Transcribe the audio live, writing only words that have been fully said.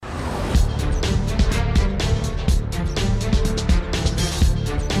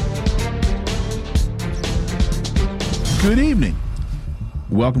Good evening.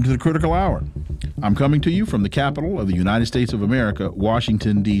 Welcome to the Critical Hour. I'm coming to you from the capital of the United States of America,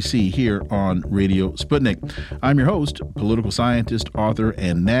 Washington, D.C., here on Radio Sputnik. I'm your host, political scientist, author,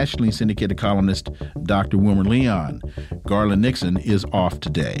 and nationally syndicated columnist, Dr. Wilmer Leon. Garland Nixon is off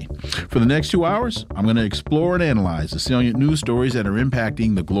today. For the next 2 hours, I'm going to explore and analyze the salient news stories that are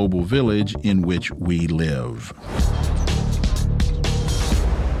impacting the global village in which we live.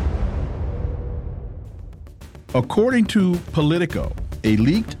 According to Politico, a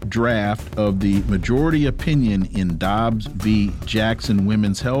leaked draft of the majority opinion in Dobbs v. Jackson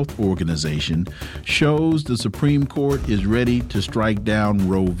Women's Health Organization shows the Supreme Court is ready to strike down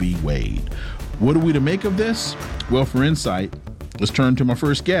Roe v. Wade. What are we to make of this? Well, for insight, let's turn to my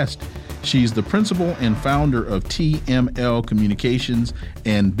first guest. She's the principal and founder of TML Communications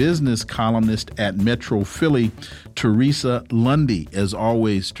and business columnist at Metro Philly, Teresa Lundy. As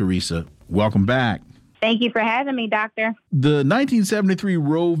always, Teresa, welcome back. Thank you for having me, Doctor. The 1973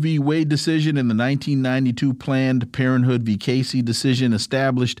 Roe v. Wade decision and the 1992 Planned Parenthood v. Casey decision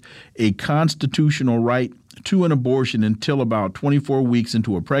established a constitutional right to an abortion until about 24 weeks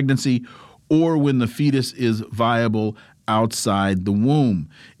into a pregnancy or when the fetus is viable outside the womb.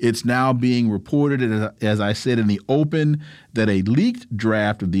 It's now being reported, as I said in the open, that a leaked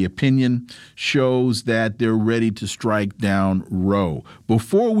draft of the opinion shows that they're ready to strike down Roe.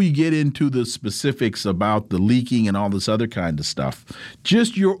 Before we get into the specifics about the leaking and all this other kind of stuff,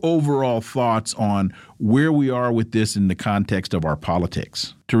 just your overall thoughts on where we are with this in the context of our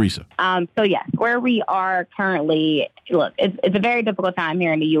politics. Teresa. So yes, where we are currently, look, it's a very difficult time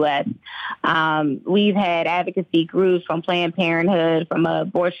here in the U.S. We've had advocacy groups from Planned Parenthood, from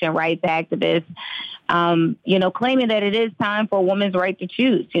abortion rights activists, claiming that it is time for a woman's right to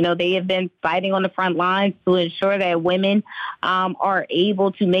choose. They have been fighting on the front lines to ensure that women are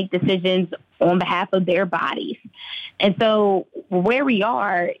able to make decisions on behalf of their bodies. And so where we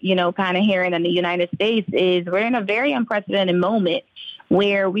are, kind of here in the United States is we're in a very unprecedented moment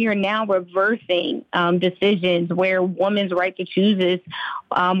where we are now reversing decisions where women's right to choose is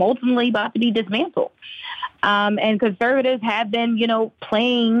ultimately about to be dismantled. And conservatives have been,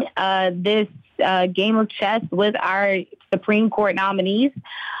 playing this game of chess with our Supreme Court nominees.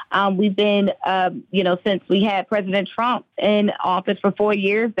 We've been, since we had President Trump in office for 4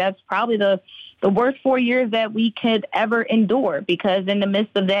 years, that's probably the worst 4 years that we could ever endure, because in the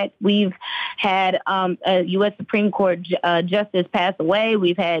midst of that, we've had a U.S. Supreme Court justice pass away.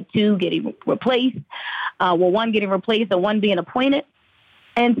 We've had two getting replaced, one getting replaced and one being appointed.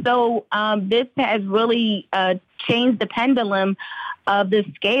 And so this has really changed the pendulum of the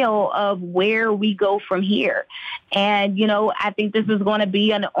scale of where we go from here. And, I think this is going to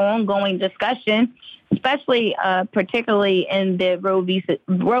be an ongoing discussion, especially particularly in the Roe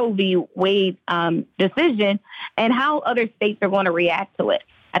v. Wade decision and how other states are going to react to it.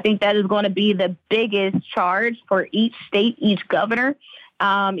 I think that is going to be the biggest charge for each state, each governor,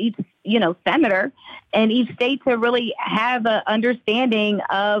 each senator, and each state to really have an understanding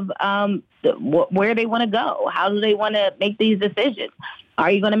of where they want to go. How do they want to make these decisions?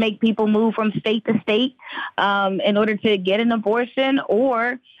 Are you going to make people move from state to state in order to get an abortion,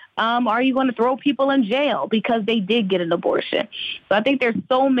 or are you going to throw people in jail because they did get an abortion? So I think there's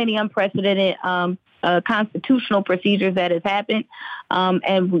so many unprecedented constitutional procedures that has happened.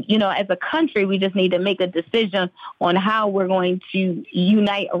 And, as a country, we just need to make a decision on how we're going to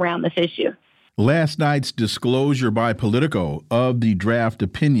unite around this issue. Last night's disclosure by Politico of the draft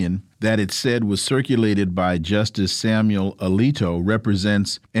opinion that it said was circulated by Justice Samuel Alito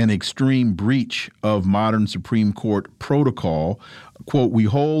represents an extreme breach of modern Supreme Court protocol. Quote, "We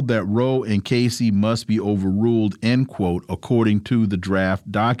hold that Roe and Casey must be overruled," end quote, according to the draft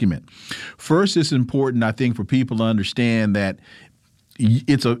document. First, it's important, I think, for people to understand that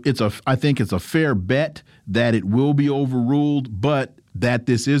I think it's a fair bet that it will be overruled, but that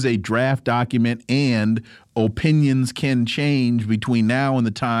this is a draft document and opinions can change between now and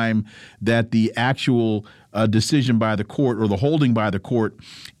the time that the actual decision by the court or the holding by the court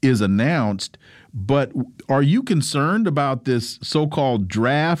is announced. But are you concerned about this so-called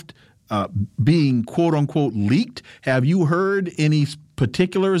draft being, quote unquote, leaked? Have you heard any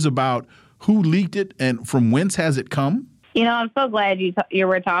particulars about who leaked it and from whence has it come? I'm so glad you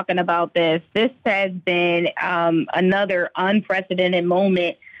were talking about this. This has been another unprecedented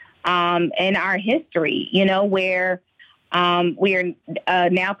moment in our history, where we are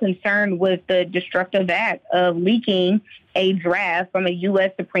now concerned with the destructive act of leaking a draft from a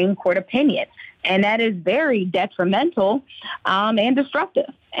U.S. Supreme Court opinion. And that is very detrimental and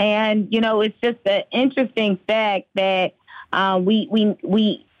destructive. And, it's just an interesting fact that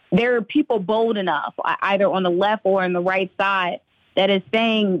we there are people bold enough, either on the left or on the right side, that is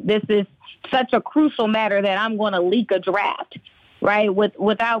saying this is such a crucial matter that I'm going to leak a draft, right,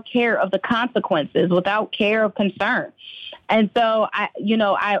 without care of the consequences, without care of concern. And so, I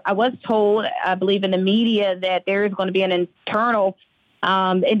was told, I believe in the media, that there is going to be an internal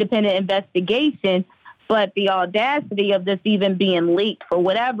independent investigation, but the audacity of this even being leaked for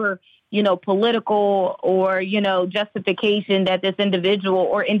whatever, political or, justification that this individual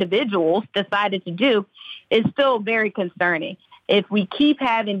or individuals decided to do is still very concerning. If we keep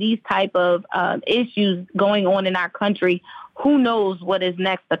having these type of issues going on in our country, who knows what is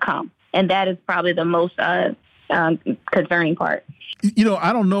next to come? And that is probably the most concerning part.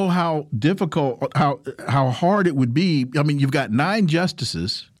 I don't know how difficult, how hard it would be. I mean, you've got 9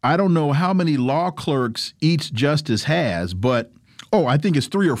 justices. I don't know how many law clerks each justice has, but I think it's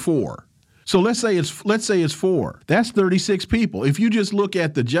 3 or 4. So let's say it's 4. That's 36 people. If you just look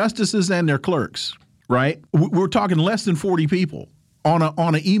at the justices and their clerks, right? We're talking less than 40 people on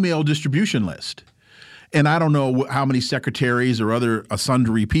an email distribution list. And I don't know how many secretaries or other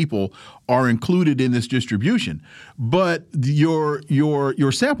sundry people are included in this distribution, but your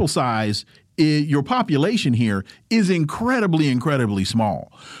sample size, your population here is incredibly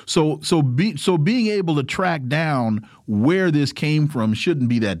small. So being able to track down where this came from shouldn't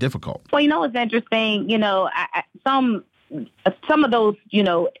be that difficult. Well, it's interesting. Some of those,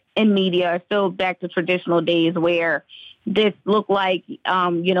 in media are still back to traditional days where this looked like,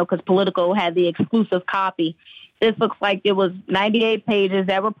 because Politico had the exclusive copy. This looks like it was 98 pages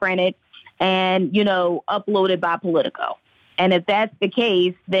that were printed and, uploaded by Politico. And if that's the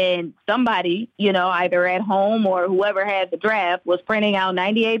case, then somebody, either at home or whoever had the draft was printing out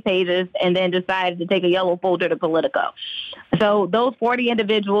 98 pages and then decided to take a yellow folder to Politico. So those 40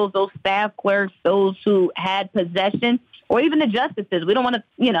 individuals, those staff clerks, those who had possession, or even the justices, we don't want to,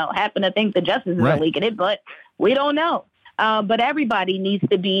 happen to think the justices are leaking it, but we don't know. But everybody needs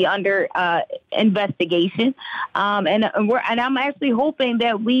to be under investigation. And I'm actually hoping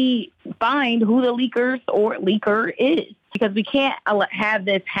that we find who the leaker is, because we can't have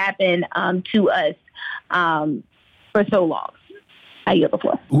this happen to us for so long. I yield the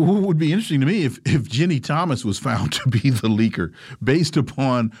floor. It would be interesting to me if Ginny Thomas was found to be the leaker, based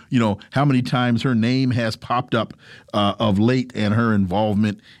upon how many times her name has popped up of late and her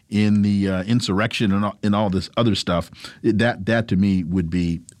involvement in the insurrection and all this other stuff. That to me would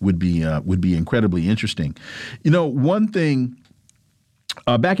be incredibly interesting. One thing.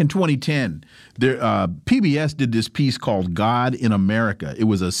 Back in 2010, PBS did this piece called "God in America." It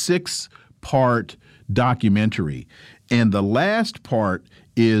was a 6-part documentary. And the last part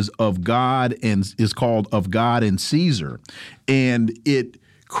is called "Of God and Caesar." And it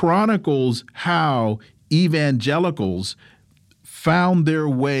chronicles how evangelicals found their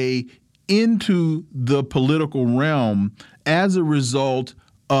way into the political realm as a result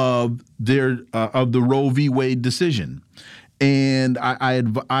of the Roe v. Wade decision. And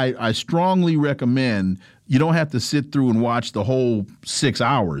I strongly recommend, you don't have to sit through and watch the whole 6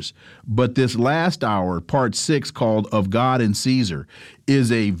 hours, but this last hour, part 6, called "Of God and Caesar,"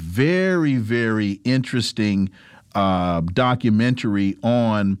 is a very, very interesting documentary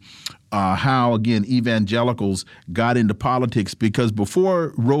on how, again, evangelicals got into politics, because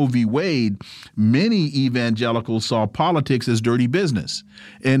before Roe v. Wade, many evangelicals saw politics as dirty business,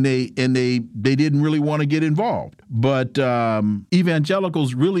 and they didn't really want to get involved. But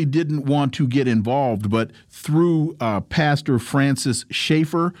evangelicals really didn't want to get involved, but through Pastor Francis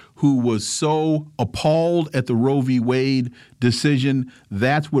Schaeffer, who was so appalled at the Roe v. Wade decision,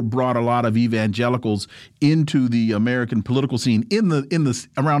 that's what brought a lot of evangelicals into the American political scene in the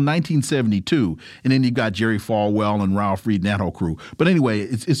around 1972. And then you've got Jerry Falwell and Ralph Reed and that whole crew. But anyway,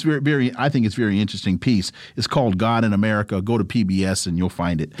 it's very I think it's a very interesting piece. It's called "God in America." Go to PBS and you'll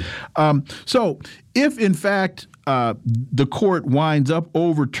find it. So if in fact the court winds up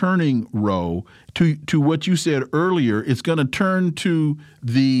overturning Roe, to what you said earlier, it's going to turn to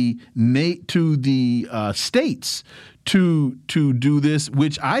the states to do this,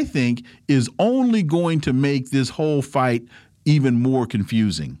 which I think is only going to make this whole fight even more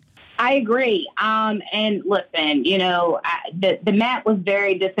confusing. I agree. And listen, the map was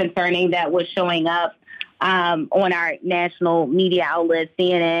very disconcerting that was showing up on our national media outlets,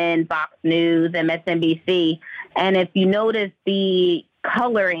 CNN, Fox News, MSNBC. And if you notice the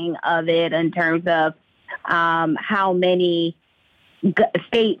coloring of it in terms of how many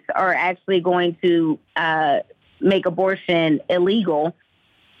states are actually going to make abortion illegal,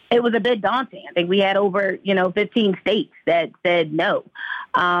 it was a bit daunting. I think we had over, 15 states that said no.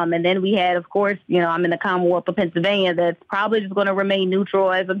 And then we had, of course, I'm in the Commonwealth of Pennsylvania that's probably just going to remain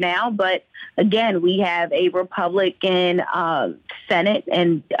neutral as of now. But again, we have a Republican Senate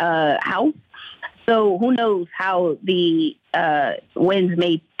and House. So who knows how the winds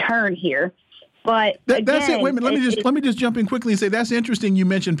may turn here. But that's it. Wait a minute. Let me just jump in quickly and say that's interesting. You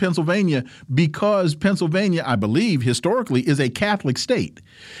mentioned Pennsylvania because Pennsylvania, I believe, historically is a Catholic state,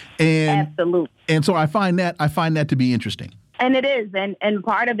 and absolutely. And so I find that to be interesting. And it is, and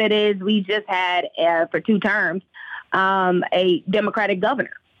part of it is we just had for 2 terms a Democratic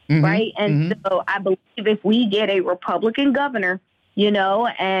governor, right? And so I believe if we get a Republican governor,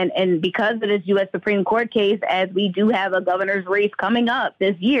 and because of this U.S. Supreme Court case, as we do have a governor's race coming up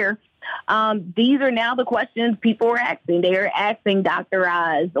this year. These are now the questions people are asking. They are asking Dr.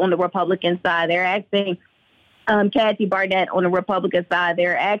 Oz on the Republican side. They're asking Kathy Barnett on the Republican side.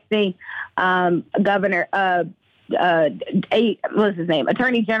 They're asking Governor, what's his name?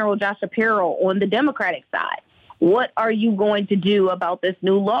 Attorney General Josh Shapiro on the Democratic side. What are you going to do about this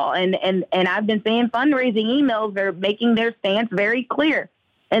new law? And I've been saying fundraising emails are making their stance very clear.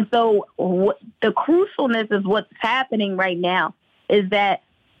 And so the crucialness of what's happening right now is that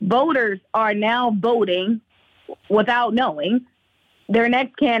voters are now voting without knowing their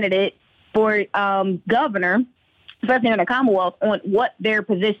next candidate for governor, especially in the Commonwealth, on what their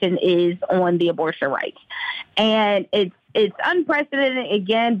position is on the abortion rights. And it's unprecedented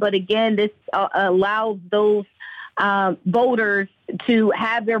again, but again, this allows those voters to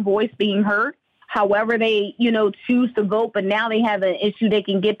have their voice being heard. However they, choose to vote, but now they have an issue they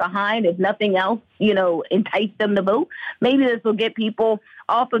can get behind. If nothing else, entice them to vote. Maybe this will get people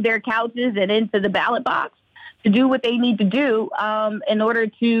off of their couches and into the ballot box to do what they need to do in order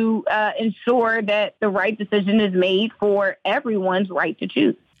to ensure that the right decision is made for everyone's right to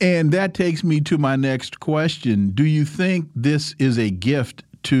choose. And that takes me to my next question. Do you think this is a gift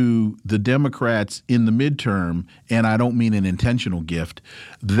to the Democrats in the midterm, and I don't mean an intentional gift,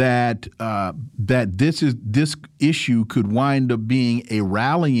 that this issue could wind up being a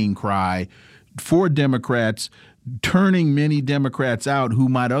rallying cry for Democrats, turning many Democrats out who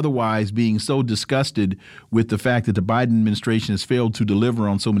might otherwise being so disgusted with the fact that the Biden administration has failed to deliver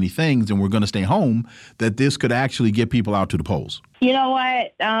on so many things and we're going to stay home, that this could actually get people out to the polls? You know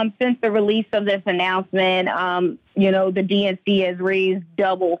what? Since the release of this announcement, the DNC has raised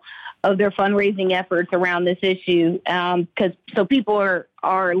double of their fundraising efforts around this issue so people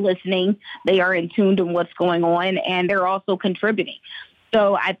are listening. They are in tune to what's going on, and they're also contributing.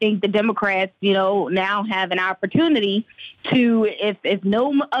 So I think the Democrats, now have an opportunity to, if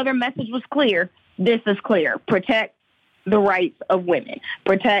no other message was clear, this is clear. Protect the rights of women.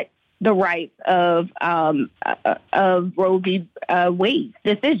 Protect the rights of Roe v. Wade's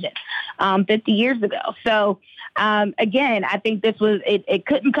decision 50 years ago. So, again, I think this was, it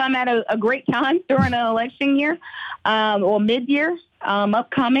couldn't come at a great time during an election year or mid-year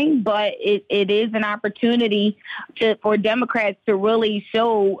upcoming, but it is an opportunity for Democrats to really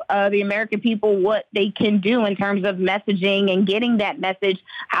show the American people what they can do in terms of messaging and getting that message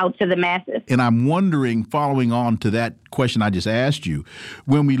out to the masses. And I'm wondering, following on to that question I just asked you,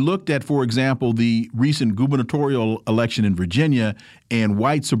 when we looked at, for example, the recent gubernatorial election in Virginia and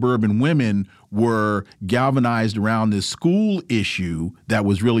white suburban women were galvanized around this school issue that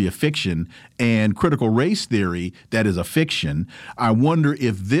was really a fiction and critical race theory that is a fiction, I wonder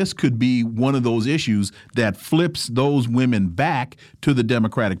if this could be one of those issues that flips those women back to the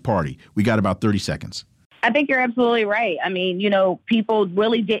Democratic Party. We got about 30 seconds. I think you're absolutely right. I mean, people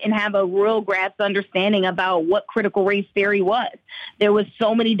really didn't have a real grasp understanding about what critical race theory was. There was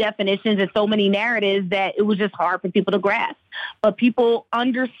so many definitions and so many narratives that it was just hard for people to grasp. But people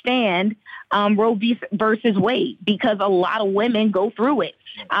understand Roe v. versus Wade because a lot of women go through it.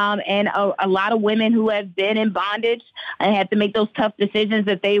 And a lot of women who have been in bondage and had to make those tough decisions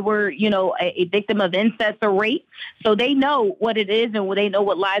that they were, a victim of incest or rape. So they know what it is and they know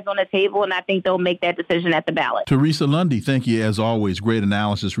what lies on the table. And I think they'll make that decision at the ballot. Teresa Lundy, thank you as always. Great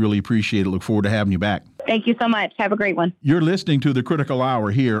analysis. Really appreciate it. Look forward to having you back. Thank you so much. Have a great one. You're listening to The Critical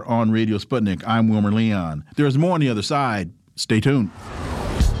Hour here on Radio Sputnik. I'm Wilmer Leon. There's more on the other side. Stay tuned.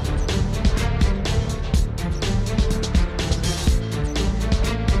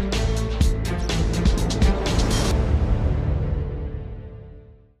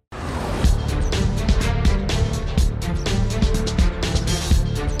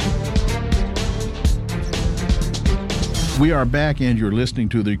 We are back, and you're listening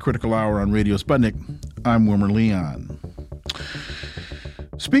to The Critical Hour on Radio Sputnik. I'm Wilmer Leon.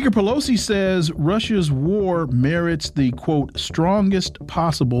 Speaker Pelosi says Russia's war merits the, quote, strongest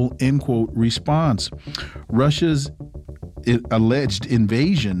possible, end quote, response. Russia's alleged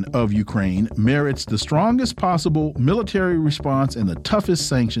invasion of Ukraine merits the strongest possible military response and the toughest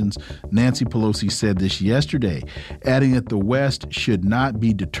sanctions, Nancy Pelosi said this yesterday, adding that the West should not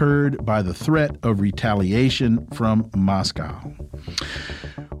be deterred by the threat of retaliation from Moscow.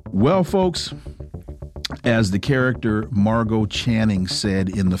 Well, folks, as the character Margot Channing said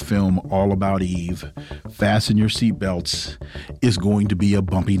in the film All About Eve, fasten your seatbelts. It's going to be a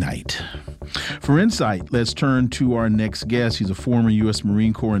bumpy night. For insight, let's turn to our next guest. He's a former U.S.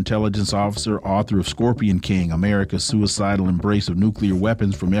 Marine Corps intelligence officer, author of Scorpion King, America's Suicidal Embrace of Nuclear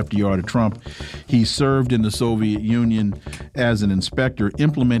Weapons from FDR to Trump. He served in the Soviet Union as an inspector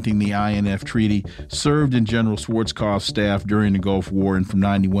implementing the INF Treaty, served in General Schwarzkopf's staff during the Gulf War, and from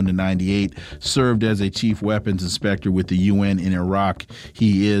 91 to 98, served as a chief weapons inspector with the UN in Iraq.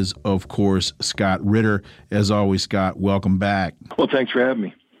 He is, of course, Scott Ritter. As always, Scott, welcome back. Well, thanks for having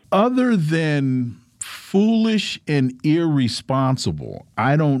me. Other than foolish and irresponsible,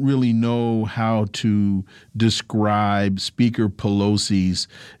 I don't really know how to describe Speaker Pelosi's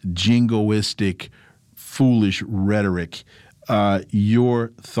jingoistic, foolish rhetoric.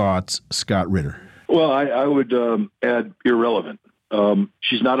 Your thoughts, Scott Ritter? Well, I would add irrelevant.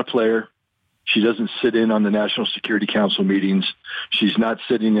 She's not a player. She doesn't sit in on the National Security Council meetings. She's not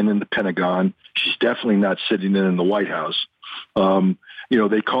sitting in the Pentagon. She's definitely not sitting in the White House.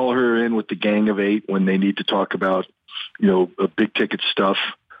 They call her in with the Gang of Eight when they need to talk about, big ticket stuff.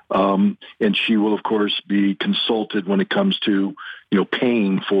 And she will, of course, be consulted when it comes to,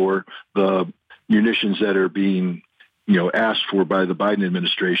 paying for the munitions that are being, asked for by the Biden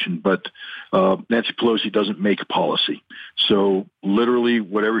administration. But Nancy Pelosi doesn't make policy. So literally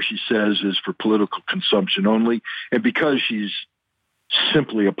whatever she says is for political consumption only. And because she's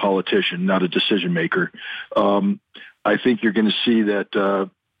simply a politician, not a decision maker, I think you're going to see that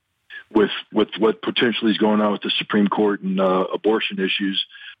with what potentially is going on with the Supreme Court and abortion issues,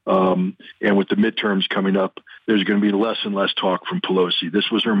 and with the midterms coming up, there's going to be less and less talk from Pelosi. This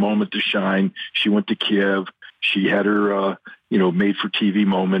was her moment to shine. She went to Kiev. She had her, made for TV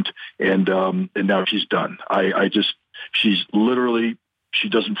moment, and now she's done. She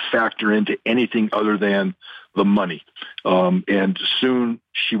doesn't factor into anything other than the money. And soon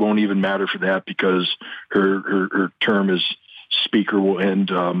she won't even matter for that because her term as speaker will end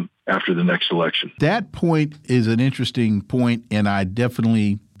after the next election. That point is an interesting point, and I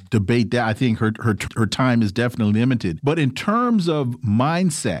definitely debate that. I think her time is definitely limited. But in terms of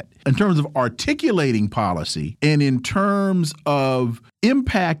mindset, in terms of articulating policy, and in terms of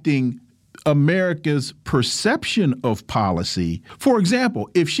impacting America's perception of policy. For example,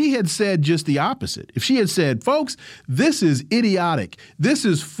 if she had said just the opposite, if she had said, folks, this is idiotic, this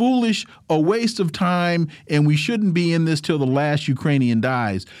is foolish, a waste of time, and we shouldn't be in this till the last Ukrainian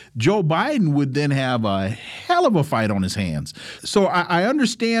dies, Joe Biden would then have a hell of a fight on his hands. So I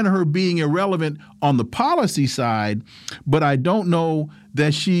understand her being irrelevant on the policy side, but I don't know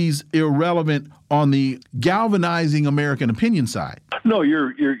that she's irrelevant on the galvanizing American opinion side. No,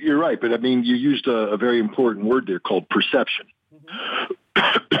 you're right. But I mean, you used a very important word there called perception.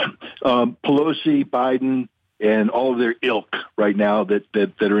 Pelosi, Biden, and all of their ilk right now that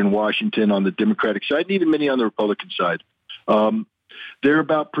are in Washington on the Democratic side, and even many on the Republican side, they're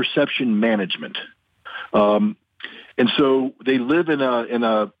about perception management. And so they live in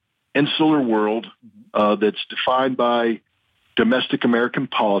a insular world that's defined by domestic American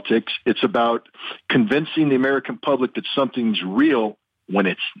politics. It's about convincing the American public that something's real when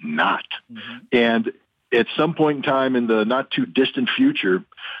it's not. Mm-hmm. And at some point in time in the not too distant future,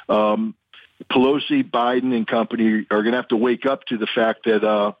 Pelosi, Biden, and company are going to have to wake up to the fact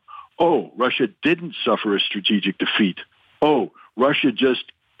that, Russia didn't suffer a strategic defeat. Russia just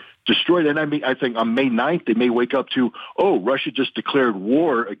destroyed. And I think on May 9th, they may wake up to, Russia just declared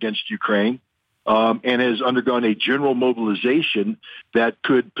war against Ukraine. And has undergone a general mobilization that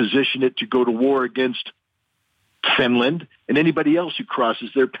could position it to go to war against Finland and anybody else who crosses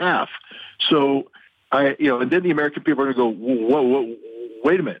their path. So, and then the American people are going to go, whoa,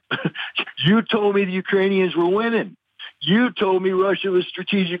 wait a minute. You told me the Ukrainians were winning. You told me Russia was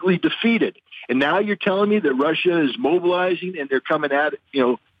strategically defeated. And now you're telling me that Russia is mobilizing and they're coming at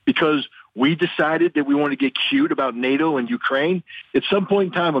it, because we decided that we want to get cute about NATO and Ukraine. At some point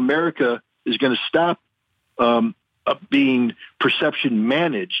in time, America is going to stop being perception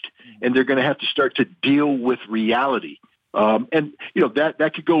managed, and they're going to have to start to deal with reality. And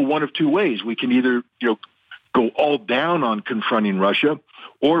that could go one of two ways. We can either, go all down on confronting Russia,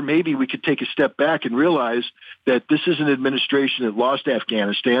 or maybe we could take a step back and realize that this is an administration that lost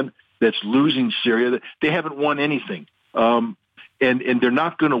Afghanistan, that's losing Syria. They haven't won anything, and they're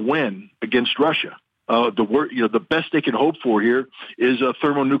not going to win against Russia. The best they can hope for here is a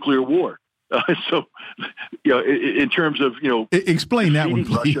thermonuclear war. So, in terms of explain that one,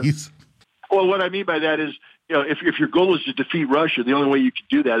 please. Russia. Well, what I mean by that is, if your goal is to defeat Russia, the only way you can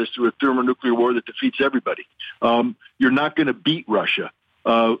do that is through a thermonuclear war that defeats everybody. You're not going to beat Russia,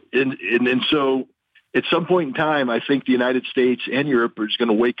 and so at some point in time, I think the United States and Europe is going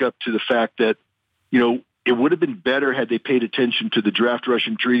to wake up to the fact that it would have been better had they paid attention to the draft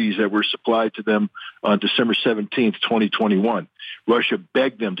Russian treaties that were supplied to them on December 17th, 2021. Russia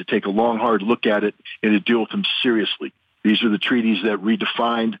begged them to take a long, hard look at it and to deal with them seriously. These are the treaties that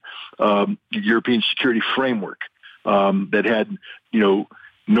redefined the European security framework, that had,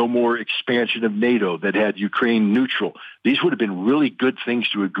 no more expansion of NATO, that had Ukraine neutral. These would have been really good things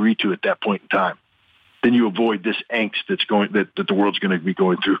to agree to at that point in time. Then you avoid this angst that the world's going to be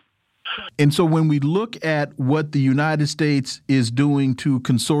going through. And so when we look at what the United States is doing to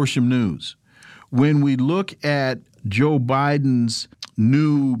Consortium News, when we look at Joe Biden's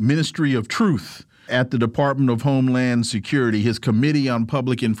new Ministry of Truth at the Department of Homeland Security, his Committee on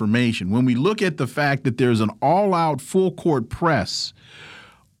Public Information, when we look at the fact that there's an all-out full-court press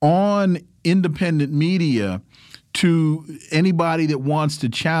on independent media to anybody that wants to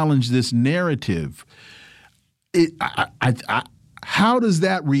challenge this narrative, how does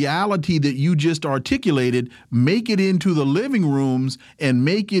that reality that you just articulated make it into the living rooms and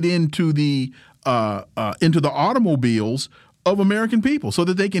make it into the automobiles of American people so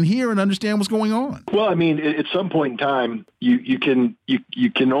that they can hear and understand what's going on? Well, I mean, at some point in time, you can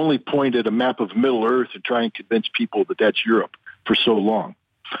only point at a map of Middle Earth and try and convince people that that's Europe for so long.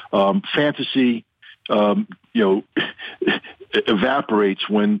 Fantasy, evaporates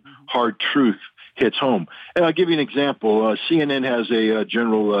when hard truth hits home. And I'll give you an example. CNN has a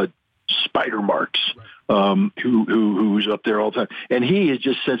General Spider Marks, who's up there all the time, and he has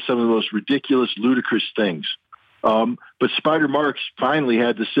just said some of the most ridiculous, ludicrous things. But Spider Marks finally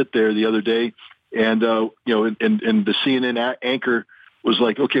had to sit there the other day, and and the CNN anchor was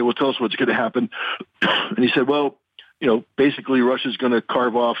like, "Okay, well, tell us what's going to happen." And he said, "Well, basically Russia's going to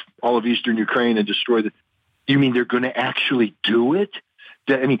carve off all of eastern Ukraine and destroy the." You mean they're going to actually do it?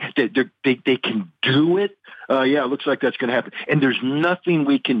 I mean, they can do it. Yeah, it looks like that's going to happen, and there's nothing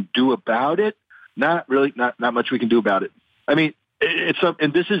we can do about it. Not really, not much we can do about it. I mean,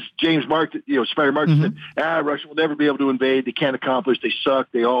 and this is James Mark, Spider Mark said, Russia will never be able to invade. They can't accomplish. They suck.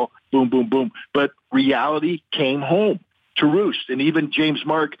 They all boom, boom, boom. But reality came home to roost, and even James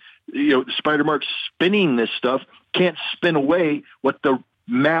Mark, Spider Mark spinning this stuff can't spin away what the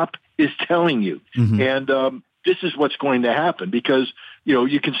map is telling you, and this is what's going to happen because.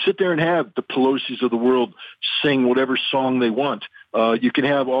 You can sit there and have the Pelosi's of the world sing whatever song they want. You can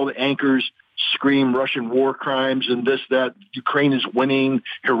have all the anchors scream Russian war crimes and this, that, Ukraine is winning,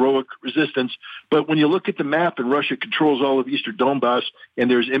 heroic resistance. But when you look at the map and Russia controls all of Eastern Donbass and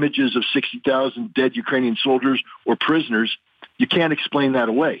there's images of 60,000 dead Ukrainian soldiers or prisoners, you can't explain that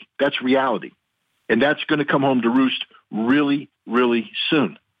away. That's reality. And that's going to come home to roost really, really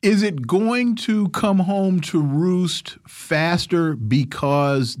soon. Is it going to come home to roost faster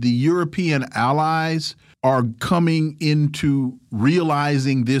because the European allies are coming into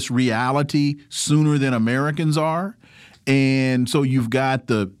realizing this reality sooner than Americans are? And so you've got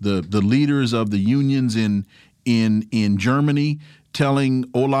the leaders of the unions in Germany telling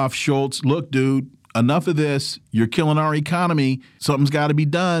Olaf Scholz, look, dude, enough of this. You're killing our economy. Something's got to be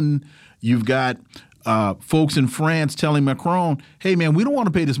done. You've got folks in France telling Macron, "Hey, man, we don't want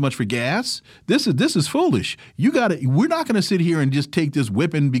to pay this much for gas. This is foolish. We're not going to sit here and just take this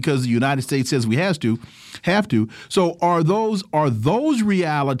whipping because the United States says we have to." So are those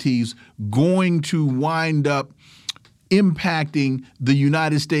realities going to wind up impacting the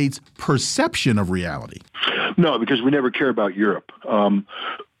United States' perception of reality? No, because we never care about Europe.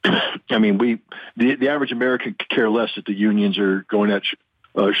 I mean, the average American could care less that the unions are going at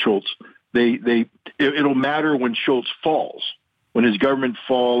Scholz. It'll matter when Scholz falls, when his government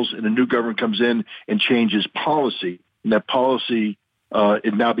falls and a new government comes in and changes policy, and that policy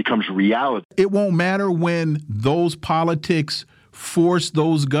it now becomes reality. It won't matter when those politics force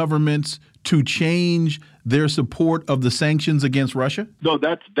those governments to change their support of the sanctions against Russia? No,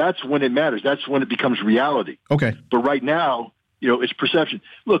 that's when it matters. That's when it becomes reality. Okay. But right now, it's perception.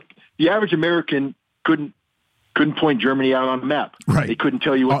 Look, the average American couldn't point Germany out on a map. Right. They couldn't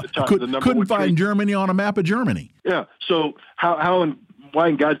tell you what the top of the number. Couldn't find Germany on a map of Germany. Yeah. So how and why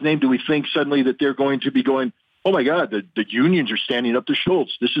in God's name do we think suddenly that they're going to be going, oh my God, the unions are standing up to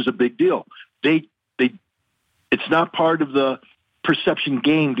Schultz. This is a big deal. It's not part of the perception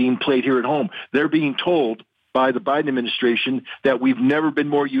game being played here at home. They're being told by the Biden administration that we've never been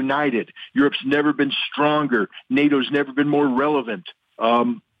more united. Europe's never been stronger. NATO's never been more relevant.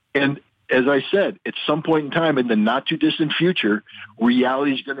 And as I said, at some point in time in the not too distant future,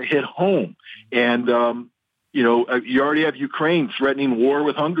 reality is going to hit home. And, you already have Ukraine threatening war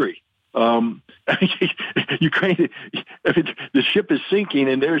with Hungary. Ukraine, the ship is sinking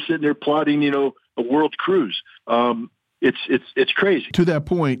and they're sitting there plotting, a world cruise. It's crazy. To that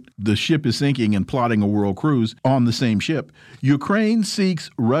point, the ship is sinking and plotting a world cruise on the same ship. Ukraine seeks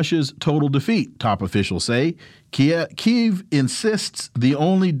Russia's total defeat, top officials say. Kyiv insists the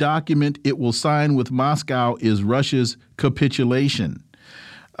only document it will sign with Moscow is Russia's capitulation.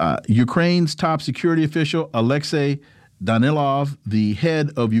 Ukraine's top security official, Alexei Danilov, the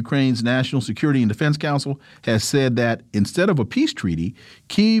head of Ukraine's National Security and Defense Council, has said that instead of a peace treaty,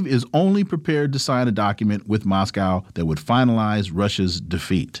 Kyiv is only prepared to sign a document with Moscow that would finalize Russia's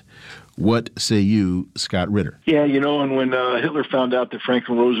defeat. What say you, Scott Ritter? Yeah, and when Hitler found out that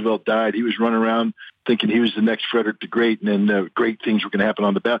Franklin Roosevelt died, he was running around thinking he was the next Frederick the Great, and then great things were going to happen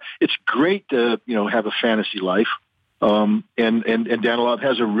on the battle. It's great to, have a fantasy life. And Danilov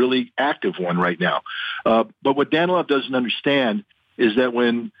has a really active one right now. But what Danilov doesn't understand is that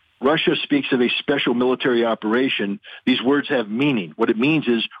when Russia speaks of a special military operation, these words have meaning. What it means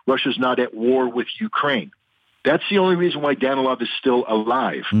is Russia's not at war with Ukraine. That's the only reason why Danilov is still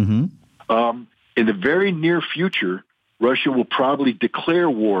alive. Mm-hmm. In the very near future, Russia will probably declare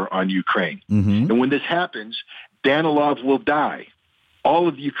war on Ukraine. Mm-hmm. And when this happens, Danilov will die. All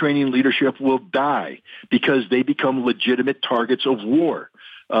of the Ukrainian leadership will die because they become legitimate targets of war.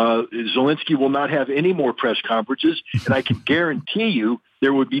 Zelensky will not have any more press conferences, and I can guarantee you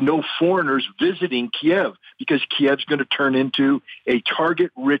there would be no foreigners visiting Kiev because Kiev's going to turn into a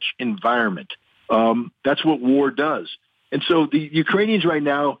target-rich environment. That's what war does. And so the Ukrainians right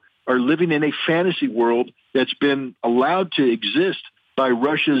now are living in a fantasy world that's been allowed to exist by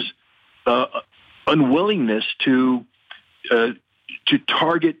Russia's unwillingness to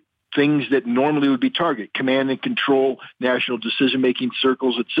target things that normally would be target, command and control, national decision-making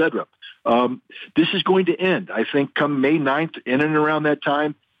circles, etc. This is going to end, I think, come May 9th, in and around that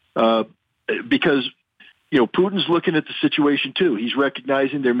time, because, Putin's looking at the situation too. He's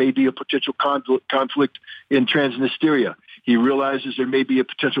recognizing there may be a potential conflict in Transnistria. He realizes there may be a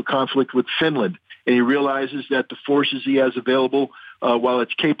potential conflict with Finland, and he realizes that the forces he has available, while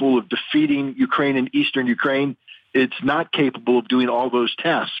it's capable of defeating Ukraine and eastern Ukraine, it's not capable of doing all those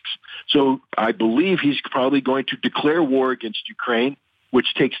tasks. So I believe he's probably going to declare war against Ukraine,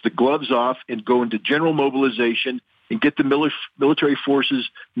 which takes the gloves off and go into general mobilization and get the military forces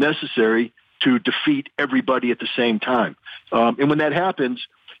necessary to defeat everybody at the same time. And when that happens,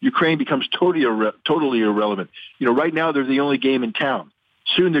 Ukraine becomes totally irrelevant. Right now they're the only game in town.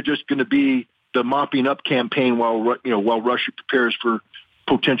 Soon they're just going to be the mopping up campaign while Russia prepares for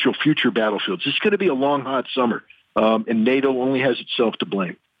potential future battlefields. It's going to be a long, hot summer. And NATO only has itself to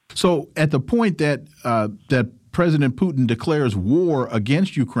blame. So at the point that President Putin declares war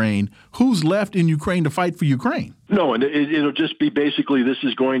against Ukraine, who's left in Ukraine to fight for Ukraine? No, and it'll just be basically this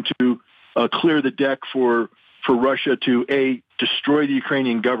is going to clear the deck for Russia to, A, destroy the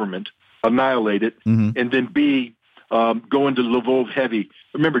Ukrainian government, annihilate it, mm-hmm. and then, B, go into Lvov heavy.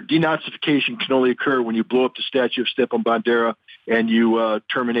 Remember, denazification can only occur when you blow up the statue of Stepan Bandera and you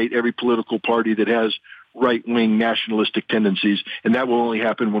terminate every political party that has right-wing nationalistic tendencies, and that will only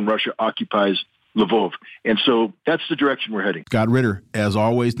happen when Russia occupies Lvov. And so that's the direction we're heading. Scott Ritter, as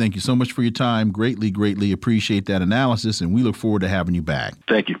always, thank you so much for your time. Greatly appreciate that analysis, and we look forward to having you back.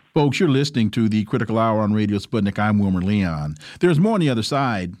 Thank you. Folks, you're listening to the Critical Hour on Radio Sputnik. I'm Wilmer Leon. There's more on the other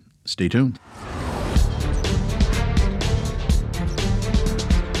side. Stay tuned.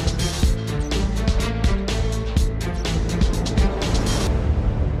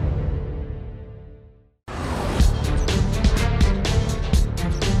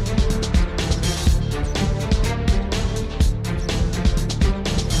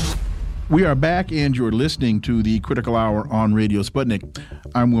 We are back, and you're listening to the Critical Hour on Radio Sputnik.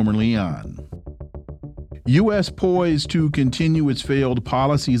 I'm Wilmer Leon. U.S. poised to continue its failed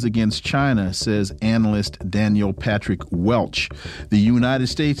policies against China, says analyst Daniel Patrick Welch. The United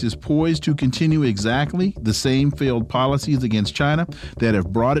States is poised to continue exactly the same failed policies against China that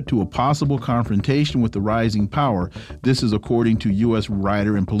have brought it to a possible confrontation with the rising power. This is according to U.S.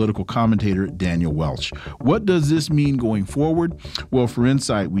 writer and political commentator Daniel Welch. What does this mean going forward? Well, for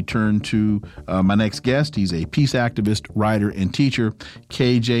insight, we turn to my next guest. He's a peace activist, writer, and teacher,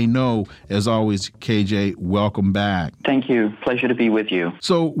 KJ No. As always, KJ, Secretary. Welcome back. Thank you. Pleasure to be with you.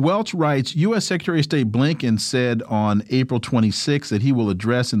 So Welch writes, U.S. Secretary of State Blinken said on April 26 that he will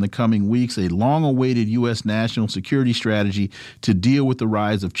address in the coming weeks a long-awaited U.S. national security strategy to deal with the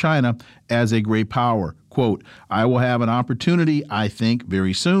rise of China as a great power. Quote, I will have an opportunity, I think,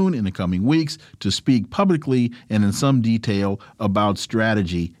 very soon in the coming weeks to speak publicly and in some detail about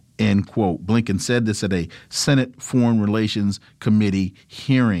strategy, end quote. Blinken said this at a Senate Foreign Relations Committee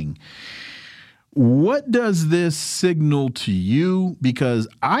hearing. What does this signal to you? Because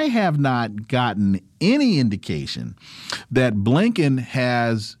I have not gotten any indication that Blinken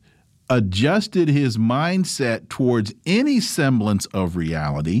has adjusted his mindset towards any semblance of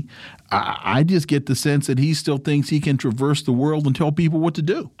reality. I just get the sense that he still thinks he can traverse the world and tell people what to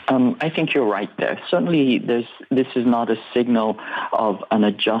do. I think you're right there. Certainly, this is not a signal of an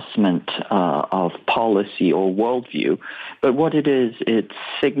adjustment of policy or worldview, but what it is, it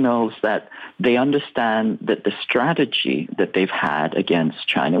signals that they understand that the strategy that they've had against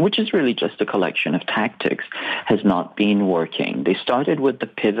China, which is really just a collection of tactics, has not been working. They started with the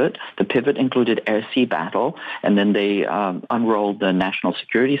pivot. The pivot included air-sea battle, and then they unrolled the national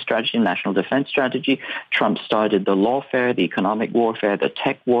security strategy, national defense strategy. Trump started the lawfare, the economic warfare, the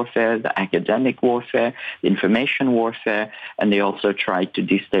tech warfare, the academic warfare, the information warfare, and they also tried to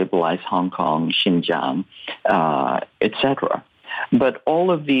destabilize Hong Kong, Xinjiang, etc. But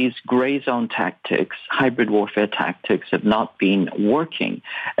all of these gray zone tactics, hybrid warfare tactics, have not been working.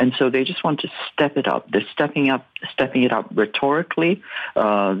 And so they just want to step it up. They're stepping it up rhetorically.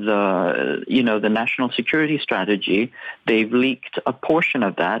 The national security strategy, they've leaked a portion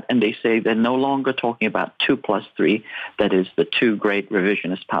of that, and they say they're no longer talking about 2+3, that is the two great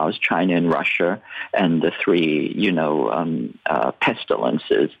revisionist powers, China and Russia, and the three,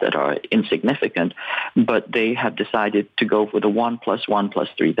 pestilences that are insignificant. But they have decided to go for the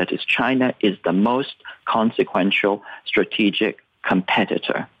 1+1+3, that is, China is the most consequential strategic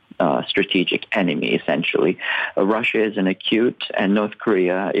competitor. Strategic enemy, essentially. Russia is an acute, and North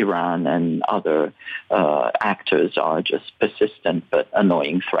Korea, Iran, and other actors are just persistent but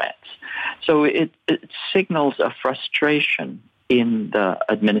annoying threats. So it signals a frustration in the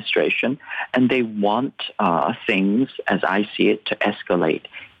administration, and they want things, as I see it, to escalate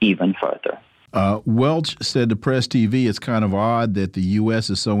even further. Welch said to Press TV it's kind of odd that the U.S.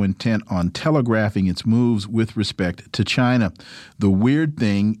 is so intent on telegraphing its moves with respect to China. The weird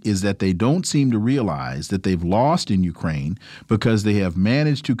thing is that they don't seem to realize that they've lost in Ukraine because they have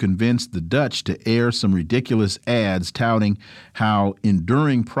managed to convince the Dutch to air some ridiculous ads touting how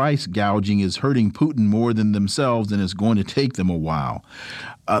enduring price gouging is hurting Putin more than themselves and it's going to take them a while.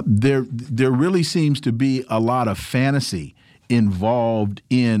 There really seems to be a lot of fantasy involved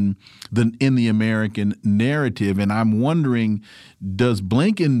in the American narrative. And I'm wondering, does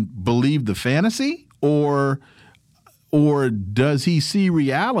Blinken believe the fantasy or does he see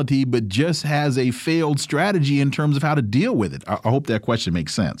reality but just has a failed strategy in terms of how to deal with it? I hope that question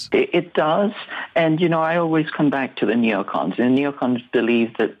makes sense. It does. And, I always come back to the neocons. And neocons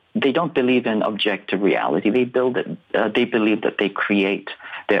believe that they don't believe in objective reality. They believe that they create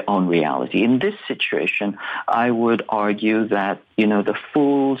their own reality. In this situation, I would argue that, the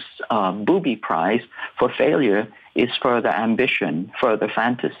fool's booby prize for failure is further ambition, further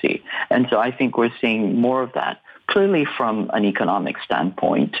fantasy. And so I think we're seeing more of that. Clearly, from an economic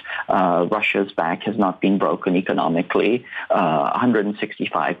standpoint, Russia's back has not been broken economically.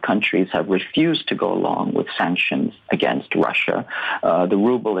 165 countries have refused to go along with sanctions against Russia. The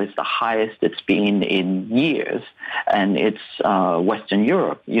ruble is the highest it's been in years, and it's Western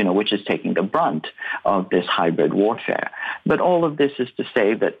Europe, which is taking the brunt of this hybrid warfare. But all of this is to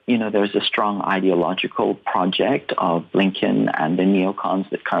say that, there's a strong ideological project of Blinken and the neocons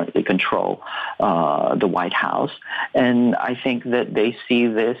that currently control the White House. And I think that they see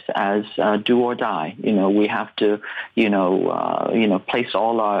this as do or die. We have to, place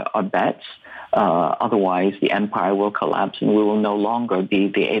all our bets. Otherwise, the empire will collapse and we will no longer be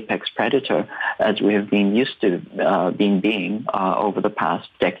the apex predator as we have been used to being over the past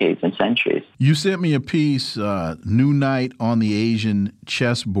decades and centuries. You sent me a piece, New Night on the Asian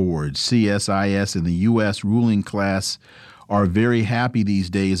Chessboard. CSIS and the U.S. ruling class are very happy these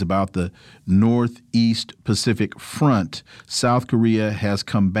days about the Northeast Pacific Front. South Korea has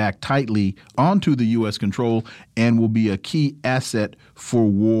come back tightly onto the U.S. control and will be a key asset for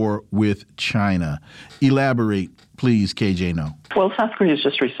war with China. Elaborate, please, KJ, know? Well, South Korea has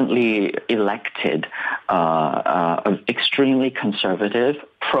just recently elected an extremely conservative,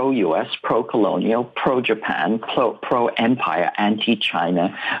 pro-U.S., pro-colonial, pro-Japan, pro-empire,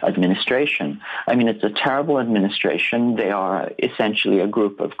 anti-China administration. I mean, it's a terrible administration. They are essentially a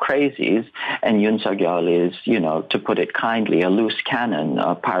group of crazies, and Yoon Suk-yeol is, to put it kindly, a loose cannon,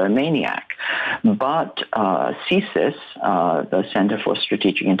 a pyromaniac. But CSIS, the Center for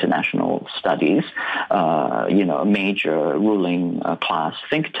Strategic International Studies, a major ruling class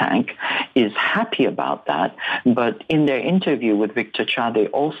think tank, is happy about that. But in their interview with Victor Cha, they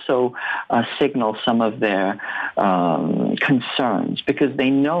also signal some of their concerns, because they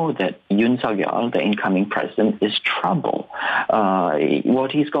know that Yoon Suk-yeol, the incoming president, is trouble.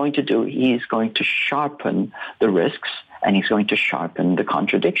 What he's going to do, he's going to sharpen the risks, and he's going to sharpen the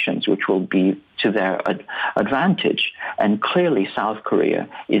contradictions, which will be to their advantage. And clearly, South Korea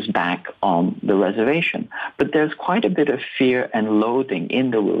is back on the reservation. But there's quite a bit of fear and loathing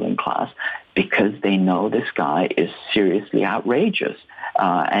in the ruling class, because they know this guy is seriously outrageous.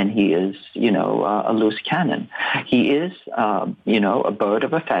 And he is, a loose cannon. He is, a bird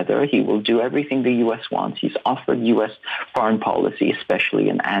of a feather. He will do everything the U.S. wants. He's offered U.S. foreign policy, especially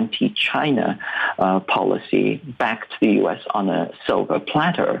an anti-China policy, back to the U.S. on a silver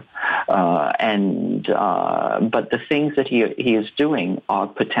platter. But the things that he is doing are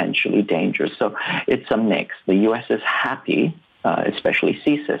potentially dangerous. So it's a mix. The U.S. is happy. Especially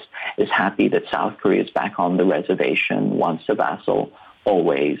CSIS, is happy that South Korea is back on the reservation, once a vassal,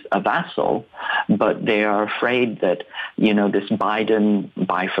 always a vassal, but they are afraid that, this Biden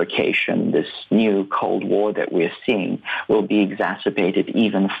bifurcation, this new Cold War that we're seeing, will be exacerbated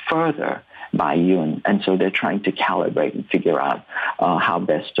even further by Yoon. And so they're trying to calibrate and figure out how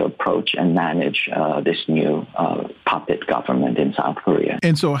best to approach and manage this new puppet government in South Korea.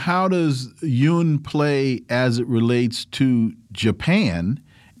 And so how does Yoon play as it relates to Japan?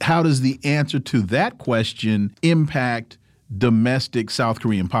 How does the answer to that question impact domestic South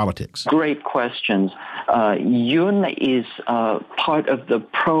Korean politics? Great questions. Yoon is part of the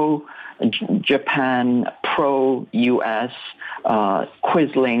pro-Japan, pro-U.S.,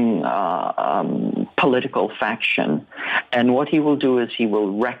 quisling political faction. And what he will do is he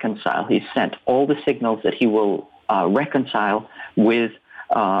will reconcile. He's sent all the signals that he will reconcile with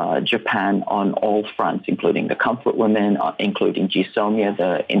Japan on all fronts, including the comfort women, including GSOMIA,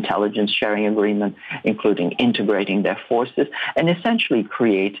 the intelligence sharing agreement, including integrating their forces, and essentially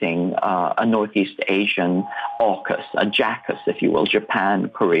creating a Northeast Asian AUKUS, a JACUS, if you will, Japan,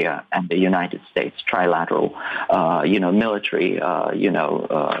 Korea, and the United States trilateral, military,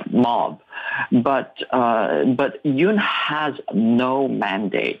 mob. But Yoon has no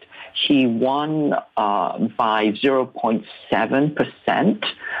mandate. He won by 0.7%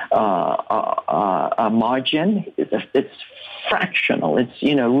 a margin. It's fractional. It's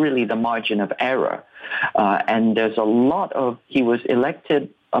really the margin of error. And there's a lot of. He was elected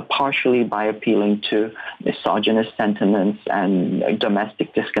partially by appealing to misogynist sentiments and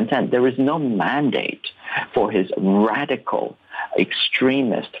domestic discontent. There is no mandate for his radical,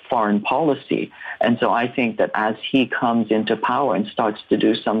 extremist foreign policy. And so I think that as he comes into power and starts to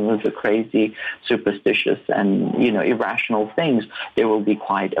do some of the crazy, superstitious and, irrational things, there will be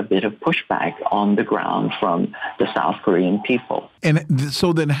quite a bit of pushback on the ground from the South Korean people. And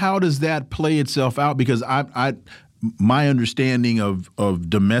so then how does that play itself out? Because my understanding of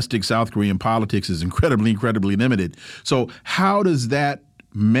domestic South Korean politics is incredibly limited. So how does that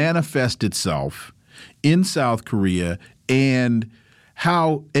manifest itself in South Korea, and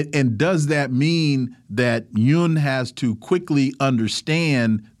does that mean that Yoon has to quickly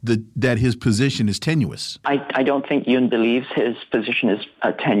understand that his position is tenuous? I don't think Yoon believes his position is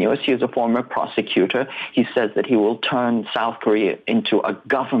tenuous. He is a former prosecutor. He says that he will turn South Korea into a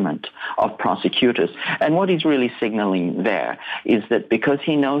government of prosecutors. And what he's really signaling there is that because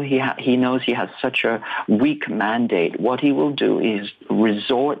he knows he has such a weak mandate, what he will do is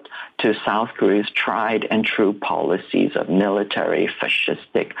resort to South Korea's tried and true policies of military,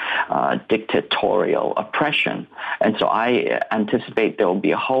 fascistic, dictatorial oppression. And so I anticipate there will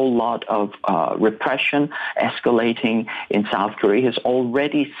be a whole lot of repression escalating in South Korea. He's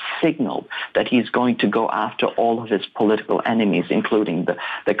already signaled that he's going to go after all of his political enemies, including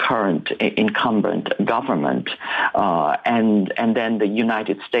the current incumbent government. And then the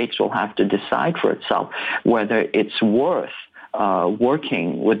United States will have to decide for itself whether it's worth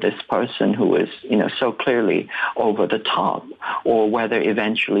working with this person who is, so clearly over the top, or whether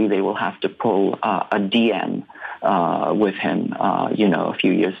eventually they will have to pull a DM with him, a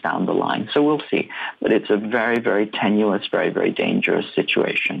few years down the line. So we'll see. But it's a very, very tenuous, very, very dangerous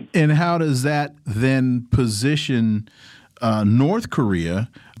situation. And how does that then position North Korea,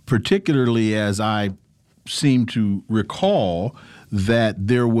 particularly as I seem to recall that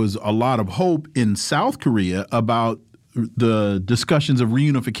there was a lot of hope in South Korea about the discussions of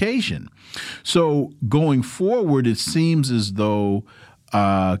reunification. So going forward, it seems as though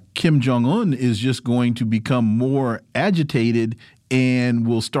Kim Jong-un is just going to become more agitated and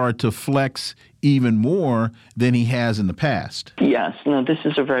will start to flex even more than he has in the past. Yes, no, this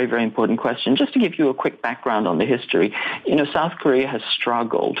is a very, very important question. Just to give you a quick background on the history, South Korea has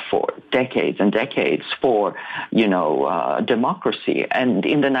struggled for decades and decades for, democracy. And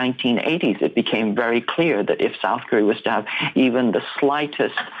in the 1980s, it became very clear that if South Korea was to have even the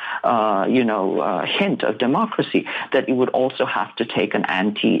slightest, hint of democracy, that it would also have to take an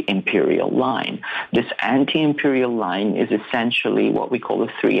anti-imperial line. This anti-imperial line is essentially what we call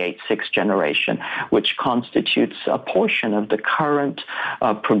the 386 generation, which constitutes a portion of the current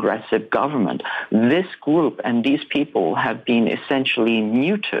progressive government. This group and these people have been essentially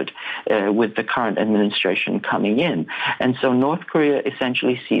neutered with the current administration coming in. And so North Korea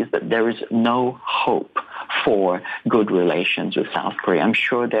essentially sees that there is no hope for good relations with South Korea. I'm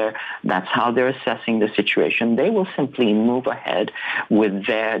sure that's how they're assessing the situation. They will simply move ahead with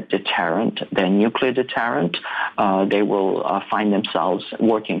their deterrent, their nuclear deterrent. They will find themselves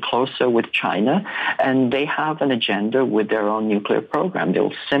working closer with China, and they have an agenda with their own nuclear program. They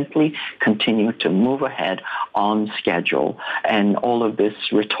will simply continue to move ahead on schedule, and all of this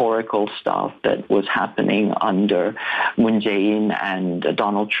rhetorical stuff that was happening under Moon Jae-in and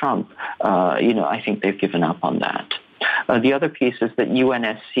Donald Trump, I think they've given up on that. The other piece is that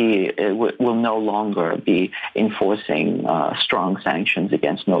UNSC will no longer be enforcing strong sanctions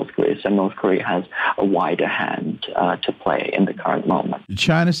against North Korea. So North Korea has a wider hand to play in the current moment.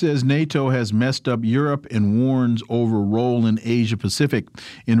 China says NATO has messed up Europe and warns over role in Asia Pacific.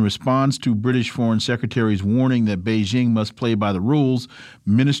 In response to British Foreign Secretary's warning that Beijing must play by the rules,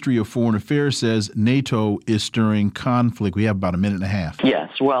 Ministry of Foreign Affairs says NATO is stirring conflict. We have about a minute and a half.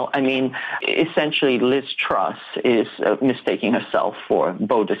 Yes. Well, essentially Liz Truss is mistaking herself for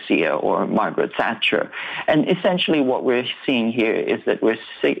Boadicea or Margaret Thatcher. And essentially what we're seeing here is that we're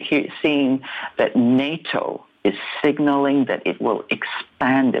seeing that NATO is signaling that it will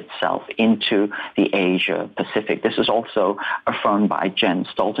expand itself into the Asia Pacific. This is also affirmed by Jens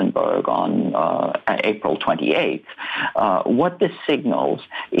Stoltenberg on April 28th. What this signals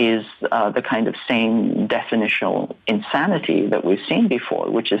is the kind of same definitional insanity that we've seen before,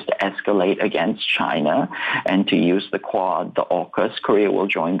 which is to escalate against China and to use the Quad, the AUKUS. Korea will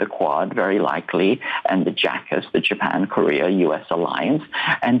join the Quad very likely, and the JACUS, the Japan-Korea-U.S. alliance,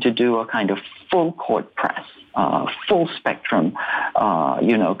 and to do a kind of full court press. Full spectrum,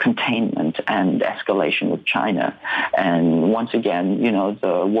 containment and escalation with China. And once again,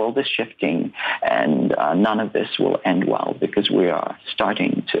 the world is shifting, and none of this will end well because we are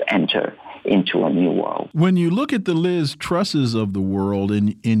starting to enter into a new world. When you look at the Liz Trusses of the world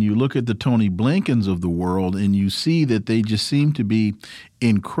and you look at the Tony Blinkens of the world, and you see that they just seem to be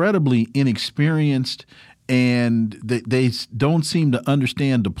incredibly inexperienced and they don't seem to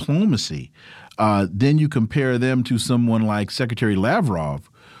understand diplomacy. Then you compare them to someone like Secretary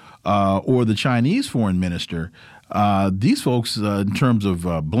Lavrov or the Chinese foreign minister. These folks, in terms of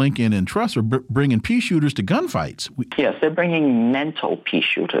Blinken and Truss, are bringing pea shooters to gunfights. Yes, they're bringing mental pea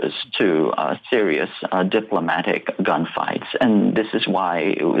shooters to serious diplomatic gunfights. And this is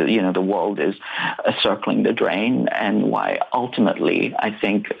why, the world is circling the drain, and why ultimately I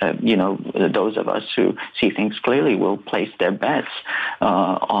think, those of us who see things clearly will place their bets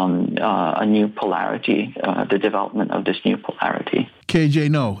on a new polarity, the development of this new polarity. KJ,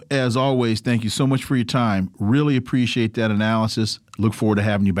 no, as always, thank you so much for your time. Really appreciate that analysis. Look forward to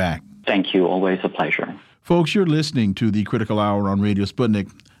having you back. Thank you. Always a pleasure. Folks, you're listening to The Critical Hour on Radio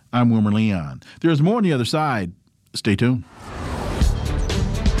Sputnik. I'm Wilmer Leon. There's more on the other side. Stay tuned.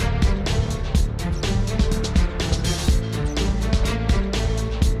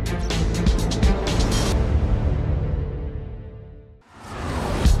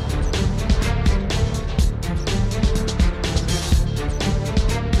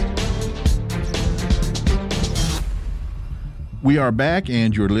 We are back,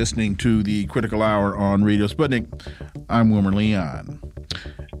 and you're listening to the Critical Hour on Radio Sputnik. I'm Wilmer Leon.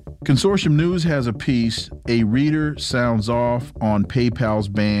 Consortium News has a piece, "A Reader Sounds Off on PayPal's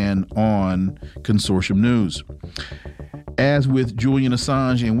Ban on Consortium News." As with Julian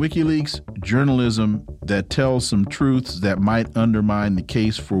Assange and WikiLeaks, journalism that tells some truths that might undermine the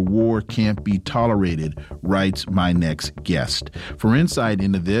case for war can't be tolerated, writes my next guest. For insight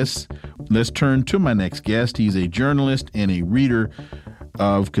into this, let's turn to my next guest. He's a journalist and a reader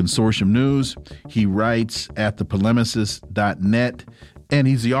of Consortium News. He writes at thepolemicist.net, and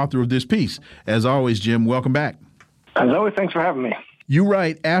he's the author of this piece. As always, Jim, welcome back. As always, thanks for having me. You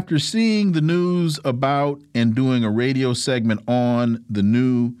write, after seeing the news about and doing a radio segment on the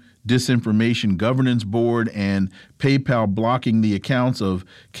new Disinformation Governance Board and PayPal blocking the accounts of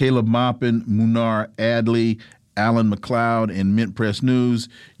Caleb Maupin, Munar Adley, Alan McLeod, and Mint Press News,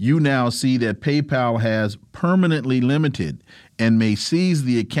 you now see that PayPal has permanently limited and may seize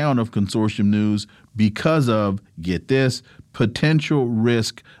the account of Consortium News because of, get this, potential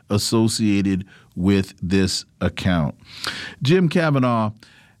risk associated with this account. Jim Kavanagh,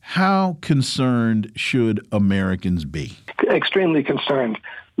 how concerned should Americans be? Extremely concerned.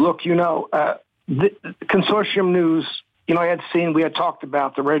 Look, the Consortium News, we had talked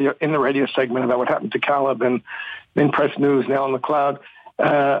about in the radio segment about what happened to Caleb and in Press News, now on the cloud,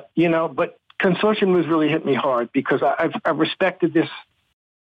 but Consortium News really hit me hard because I've respected this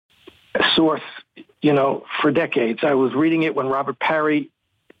source, for decades. I was reading it when Robert Parry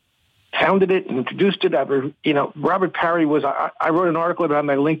founded it and introduced it. Robert Parry I wrote an article about him.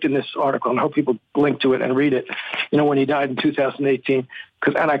 I linked in this article, and I hope people link to it and read it, when he died in 2018.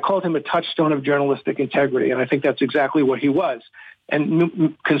 And I called him a touchstone of journalistic integrity, and I think that's exactly what he was.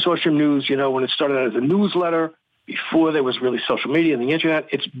 And Consortium News, when it started out as a newsletter, before there was really social media and the internet,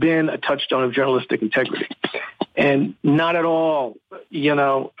 it's been a touchstone of journalistic integrity. And not at all,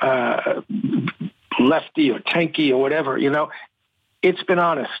 lefty or tanky or whatever, It's been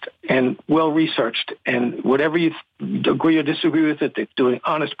honest and well-researched, and whatever you agree or disagree with it, they're doing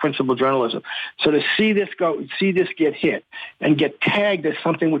honest, principled journalism. So to see this get hit and get tagged as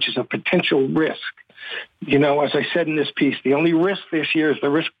something which is a potential risk, as I said in this piece, the only risk this year is the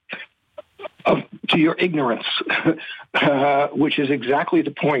risk to your ignorance, which is exactly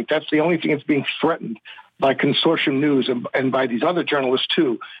the point. That's the only thing that's being threatened by Consortium News and by these other journalists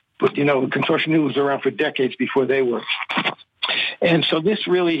too. But, Consortium News was around for decades before they were. And so this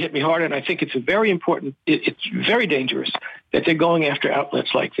really hit me hard, and I think it's very important. It's very dangerous that they're going after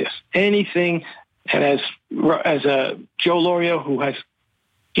outlets like this. Anything, and as Joe Lorio, who has,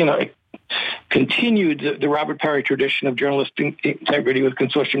 continued the Robert Parry tradition of journalistic integrity with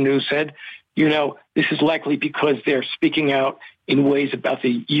Consortium News, said, this is likely because they're speaking out in ways about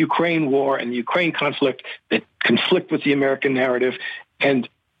the Ukraine war and the Ukraine conflict that conflict with the American narrative, and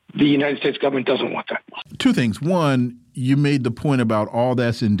the United States government doesn't want that. Two things. One, you made the point about all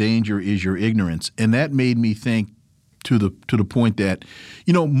that's in danger is your ignorance, and that made me think to the point that,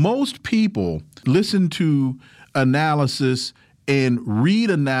 most people listen to analysis and read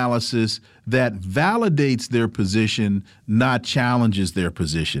analysis that validates their position, not challenges their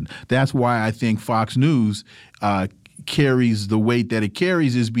position. That's why I think Fox News carries the weight that it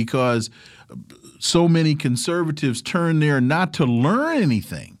carries, is because so many conservatives turn there not to learn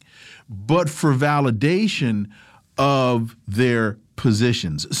anything, but for validation of their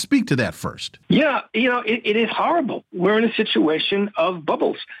positions. Speak to that first. Yeah, it is horrible. We're in a situation of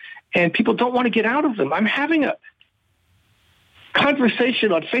bubbles, and people don't want to get out of them. I'm having a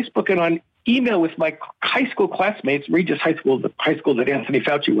conversation on Facebook and on email with my high school classmates, Regis High School, the high school that Anthony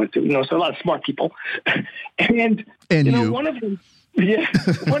Fauci went to, so a lot of smart people. And one of them, yeah,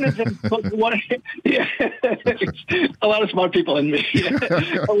 one of them, yeah, a lot of smart people in me. Yeah.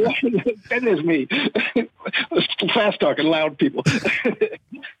 Then there's me, fast talking, loud people.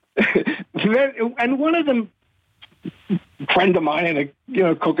 And one of them, friend of mine and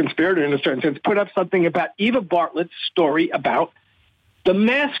a co-conspirator in a certain sense, put up something about Eva Bartlett's story about the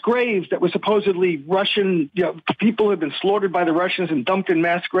mass graves that were supposedly Russian, people who had been slaughtered by the Russians and dumped in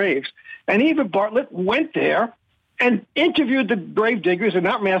mass graves. And Eva Bartlett went there and interviewed the grave diggers. They're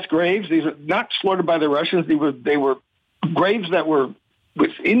not mass graves. These are not slaughtered by the Russians. They were graves that were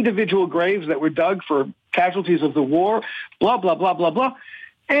with individual graves that were dug for casualties of the war, blah, blah, blah, blah, blah.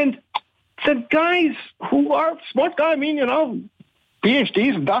 And the guys who are smart guys,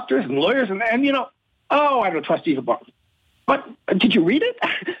 PhDs and doctors and lawyers, and I don't trust Eva Bartlett. But did you read it?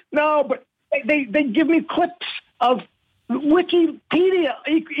 No, but they give me clips of Wikipedia.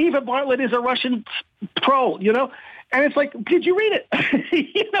 Eva Bartlett is a Russian troll, and it's like, did you read it?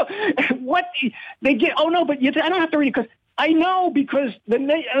 What they get? Oh no, but I don't have to read it because I know because the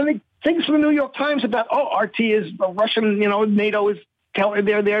things from the New York Times about RT is a Russian, NATO is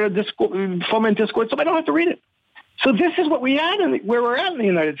they're there to foment discord, so I don't have to read it. So this is what we had where we're at in the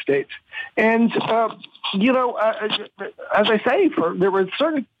United States. And, as I say, there were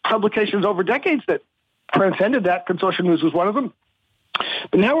certain publications over decades that transcended that. Consortium News was one of them.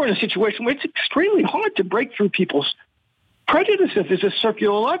 But now we're in a situation where it's extremely hard to break through people's prejudices. There's a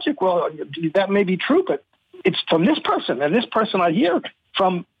circular logic. Well, that may be true, but it's from this person, and this person I hear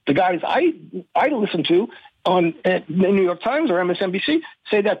from the guys I listen to on the New York Times or MSNBC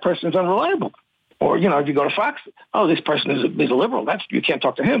say that person is unreliable. Or, if you go to Fox, this person is a liberal. You can't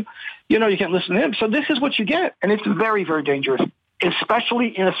talk to him. You can't listen to him. So this is what you get. And it's very, very dangerous,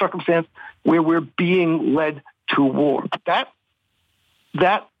 especially in a circumstance where we're being led to war.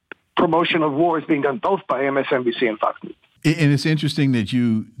 That promotion of war is being done both by MSNBC and Fox News. And it's interesting that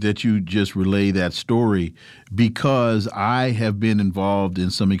you just relay that story, because I have been involved in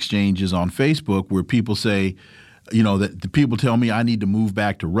some exchanges on Facebook where people say, that the people tell me I need to move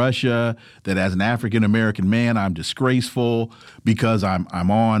back to Russia, that as an African American man I'm disgraceful because I'm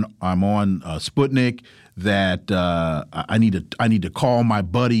on Sputnik, that I need to call my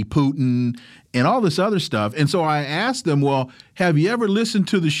buddy Putin and all this other stuff. And so I asked them, well, have you ever listened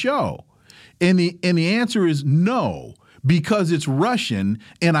to the show? And the answer is no, because it's Russian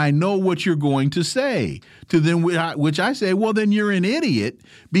and I know what you're going to say. To them, which I say, well, then you're an idiot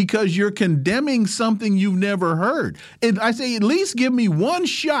because you're condemning something you've never heard. And I say, at least give me one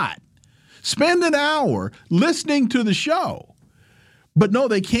shot. Spend an hour listening to the show. But no,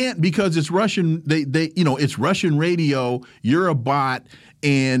 they can't, because it's Russian. It's Russian radio. You're a bot,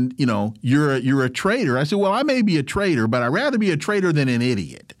 and you're a traitor. I said, well, I may be a traitor, but I'd rather be a traitor than an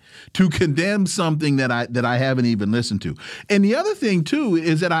idiot to condemn something that I haven't even listened to. And the other thing too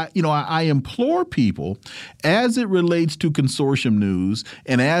is that I implore people, as it relates to Consortium News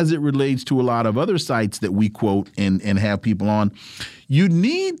and as it relates to a lot of other sites that we quote and have people on, you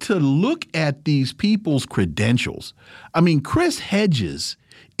need to look at these people's credentials. I mean, Chris Hedges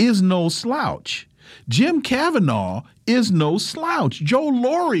is no slouch. Jim Kavanagh is no slouch. Joe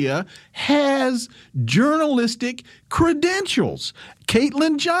Lauria has journalistic credentials.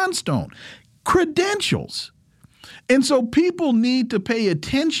 Caitlin Johnstone, credentials. And so people need to pay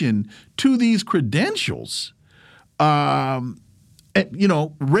attention to these credentials. Ray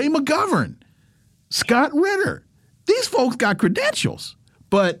McGovern, Scott Ritter, these folks got credentials.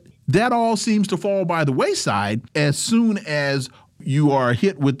 But that all seems to fall by the wayside as soon as you are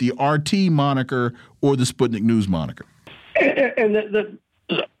hit with the RT moniker or the Sputnik News moniker. And the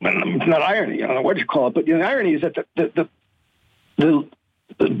not irony, I don't know what you call it, but the irony is that the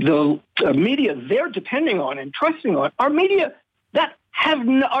media they're depending on and trusting on are media that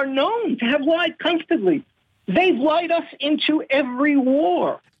are known to have lied constantly. They've lied us into every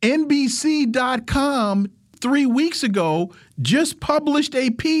war. NBC.com 3 weeks ago just published a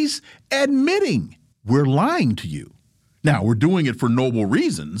piece admitting we're lying to you. Now, we're doing it for noble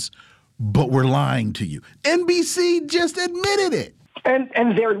reasons, but we're lying to you. NBC just admitted it.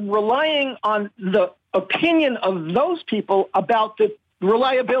 And they're relying on the opinion of those people about the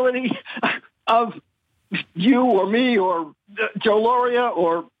reliability of you or me or Joe Lauria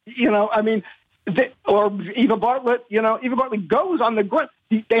or, or Eva Bartlett. Eva Bartlett goes on the ground.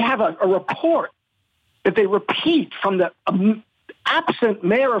 They have a report that they repeat from the absent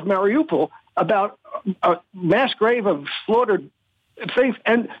mayor of Mariupol about a mass grave of slaughtered things.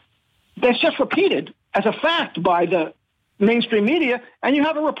 And that's just repeated as a fact by the mainstream media. And you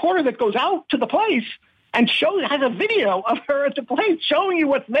have a reporter that goes out to the place and has a video of her at the place showing you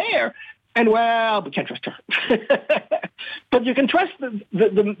what's there. And, well, we can't trust her. But you can trust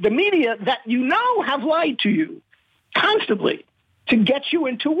the media that have lied to you constantly to get you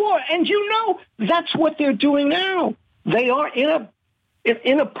into war. And that's what they're doing now. They are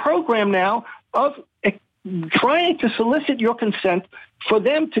in a program now of trying to solicit your consent for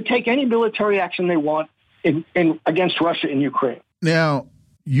them to take any military action they want against Russia in Ukraine. Now,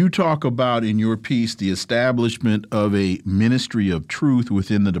 you talk about in your piece the establishment of a Ministry of Truth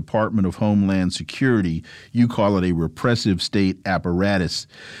within the Department of Homeland Security. You call it a repressive state apparatus.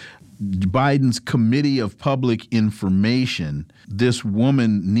 Biden's Committee of Public Information, this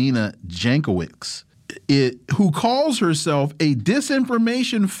woman, Nina Jankowicz, who calls herself a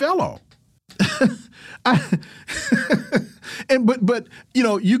disinformation fellow. But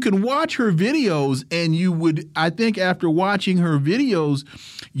you can watch her videos, and you would, I think after watching her videos,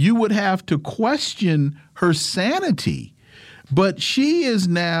 you would have to question her sanity. But she is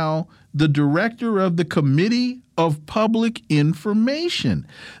now the director of the Committee of Public Information.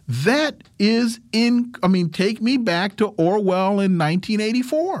 That is take me back to Orwell in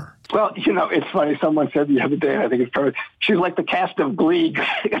 1984. Well, it's funny. Someone said the other day, I think it's probably, she's like the cast of Glee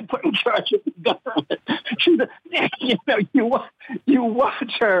got put in charge of the government. She's, you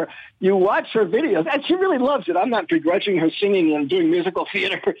watch her videos, and she really loves it. I'm not begrudging her singing and doing musical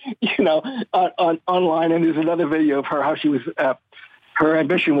theater, online. And there's another video of her, how she was, her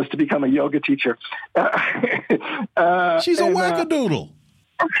ambition was to become a yoga teacher. She's a wackadoodle.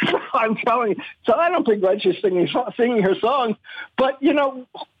 I'm telling you. So I don't begrudge her singing her songs, but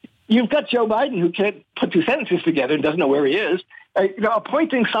you've got Joe Biden who can't put two sentences together and doesn't know where he is.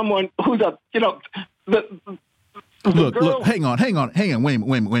 Appointing someone who's Look, hang on. Wait a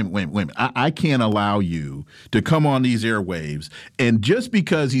minute. I can't allow you to come on these airwaves, and just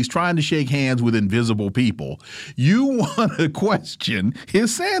because he's trying to shake hands with invisible people, you want to question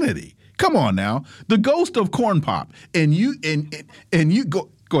his sanity. Come on now. The ghost of Corn Pop. And you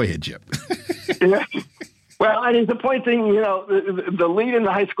go ahead, Jim. Yeah. Well, and he's appointing, the lead in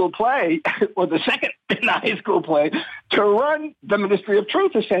the high school play, or the second in the high school play, to run the Ministry of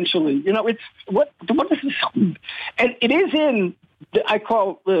Truth, essentially. It's what is this? And it is in, I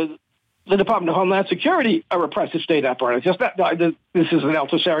call the Department of Homeland Security a repressive state apparatus. This is an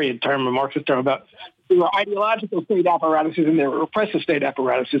Althusserian term, a Marxist term about there are ideological state apparatuses and there are repressive state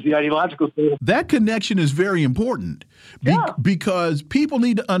apparatuses. The ideological state. That connection is very important because people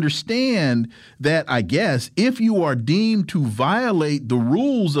need to understand that, I guess, if you are deemed to violate the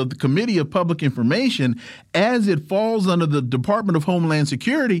rules of the Committee of Public Information as it falls under the Department of Homeland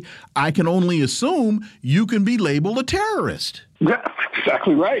Security, I can only assume you can be labeled a terrorist. Yeah,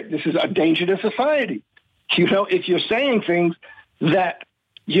 exactly right. This is a danger to society. If you're saying things that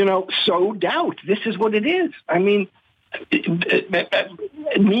sow doubt. This is what it is. I mean,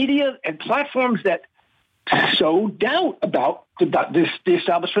 media and platforms that sow doubt about the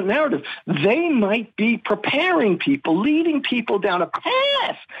establishment narrative, they might be preparing people, leading people down a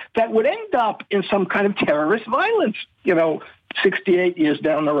path that would end up in some kind of terrorist violence, 68 years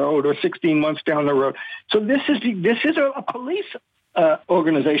down the road or 16 months down the road. So this is a police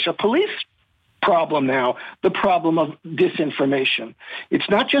organization, a police problem now, the problem of disinformation. It's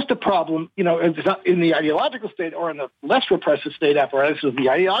not just a problem, it's not in the ideological state or in the less repressive state apparatus of the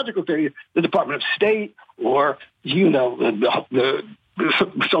ideological state, the Department of State or, the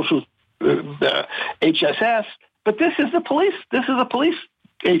social, the HSS. But this is the police. This is a police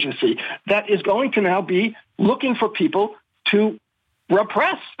agency that is going to now be looking for people to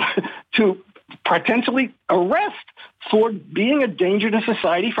repress, to potentially arrest for being a danger to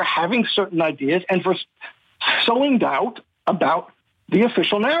society, for having certain ideas, and for sowing doubt about the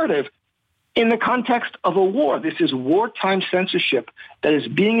official narrative. In the context of a war, this is wartime censorship that is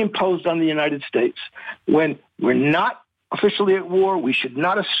being imposed on the United States. When we're not officially at war, we should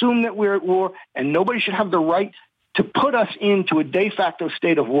not assume that we're at war, and nobody should have the right to put us into a de facto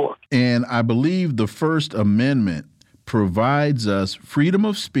state of war. And I believe the First Amendment provides us freedom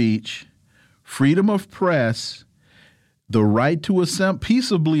of speech, freedom of press, the right to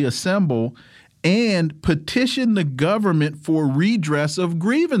peaceably assemble, and petition the government for redress of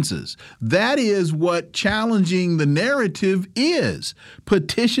grievances. That is what challenging the narrative is,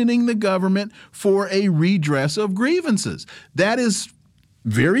 petitioning the government for a redress of grievances. That is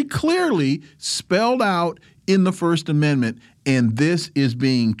very clearly spelled out in the First Amendment, and this is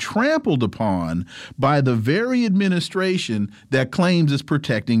being trampled upon by the very administration that claims it's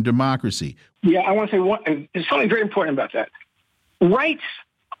protecting democracy. Yeah, I want to say there's something very important about that. Rights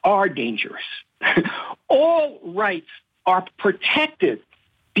are dangerous. All rights are protected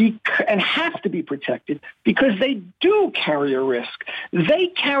and have to be protected because they do carry a risk. They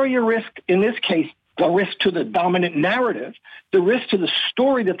carry a risk, in this case, the risk to the dominant narrative, the risk to the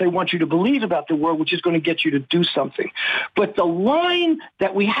story that they want you to believe about the world, which is going to get you to do something. But the line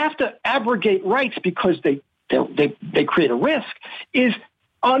that we have to abrogate rights because they create a risk is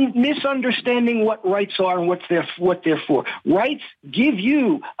on misunderstanding what rights are and what they're for. Rights give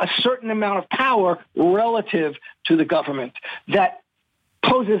you a certain amount of power relative to the government that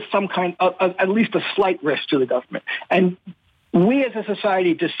poses some kind of, at least a slight risk to the government. And we as a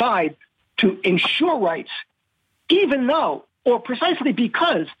society decide to ensure rights, even though, or precisely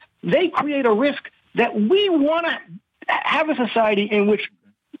because, they create a risk that we want to have a society in which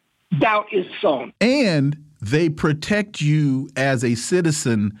doubt is sown. And they protect you as a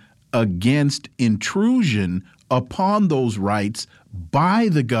citizen against intrusion upon those rights by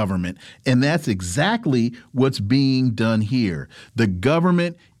the government. And that's exactly what's being done here. The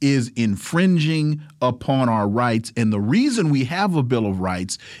government is infringing upon our rights. And the reason we have a Bill of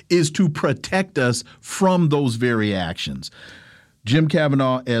Rights is to protect us from those very actions. Jim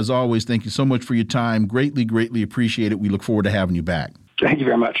Kavanagh, as always, thank you so much for your time. Greatly, greatly appreciate it. We look forward to having you back. Thank you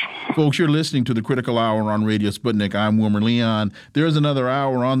very much. Folks, you're listening to the Critical Hour on Radio Sputnik. I'm Wilmer Leon. There's another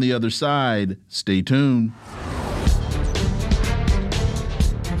hour on the other side. Stay tuned.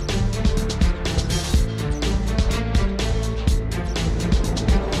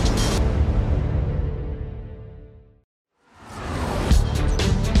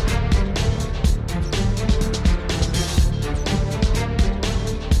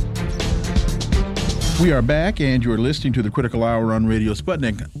 We are back, and you're listening to the Critical Hour on Radio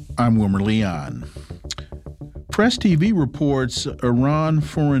Sputnik. I'm Wilmer Leon. Press TV reports Iran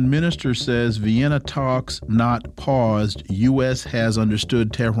foreign minister says Vienna talks not paused. U.S. has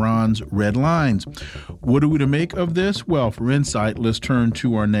understood Tehran's red lines. What are we to make of this? Well, for insight, let's turn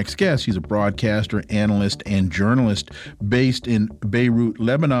to our next guest. He's a broadcaster, analyst, and journalist based in Beirut,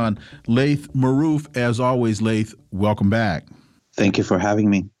 Lebanon. Laith Marouf, as always, Laith, welcome back. Thank you for having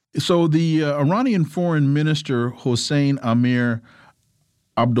me. So the Iranian foreign minister, Hossein Amir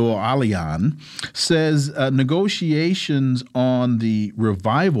Abdollahian, says negotiations on the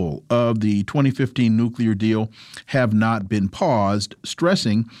revival of the 2015 nuclear deal have not been paused,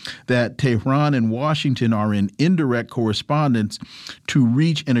 stressing that Tehran and Washington are in indirect correspondence to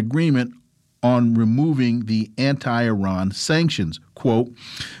reach an agreement on removing the anti-Iran sanctions. Quote,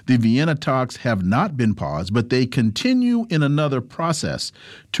 the Vienna talks have not been paused, but they continue in another process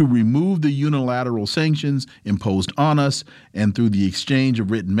to remove the unilateral sanctions imposed on us and through the exchange of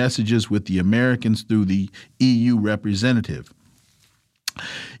written messages with the Americans through the EU representative.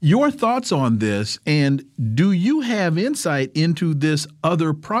 Your thoughts on this, and do you have insight into this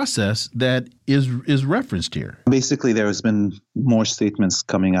other process that is referenced here? Basically, there has been more statements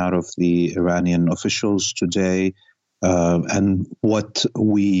coming out of the Iranian officials today, and what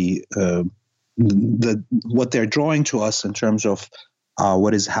they're drawing to us in terms of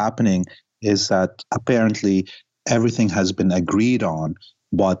what is happening is that apparently everything has been agreed on,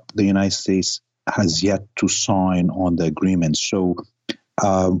 but the United States has yet to sign on the agreement. So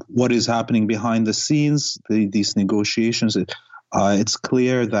what is happening behind the scenes, these negotiations, it's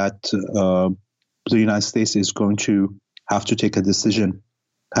clear that the United States is going to have to take a decision.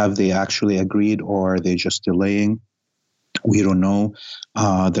 Have they actually agreed, or are they just delaying? We don't know.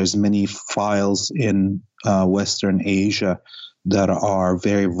 There's many files in Western Asia that are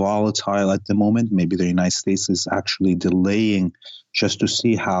very volatile at the moment. Maybe the United States is actually delaying just to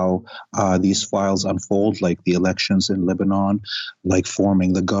see how these files unfold, like the elections in Lebanon, like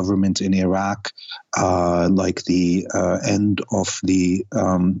forming the government in Iraq, like the end of the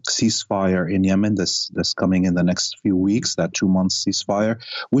ceasefire in Yemen that's coming in the next few weeks, that 2-month ceasefire,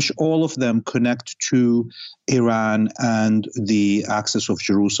 which all of them connect to Iran and the axis of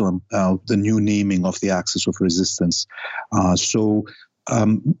Jerusalem, the new naming of the axis of resistance.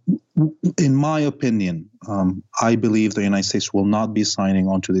 In my opinion, I believe the United States will not be signing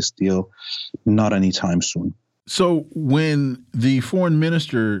on to this deal, not anytime soon. So when the foreign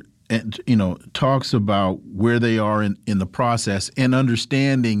minister, talks about where they are in the process and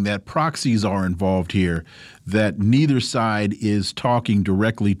understanding that proxies are involved here, that neither side is talking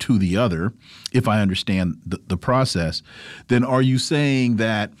directly to the other, if I understand the process, then are you saying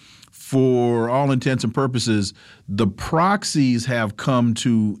that for all intents and purposes, the proxies have come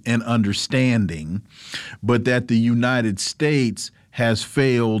to an understanding, but that the United States has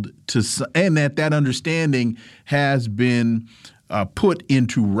failed to, and that understanding has been put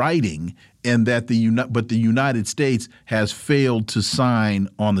into writing, and that the United States has failed to sign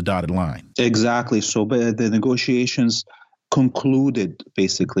on the dotted line? Exactly. So the negotiations concluded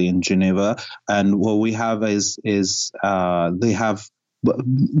basically in Geneva, and what we have is they have.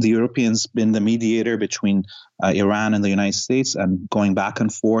 The Europeans been the mediator between Iran and the United States, and going back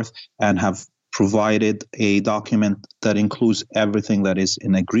and forth, and have provided a document that includes everything that is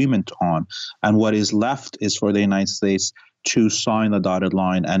in agreement on. And what is left is for the United States to sign the dotted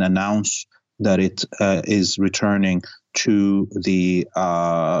line and announce that it is returning to the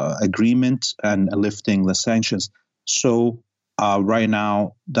agreement and lifting the sanctions. So right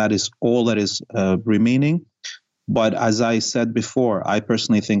now, that is all that is remaining. But as I said before, I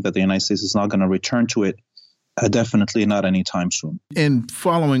personally think that the United States is not going to return to it, definitely not anytime soon. And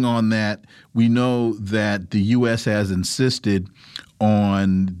following on that, we know that the U.S. has insisted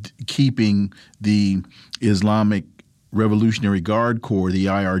on keeping the Islamic Revolutionary Guard Corps, the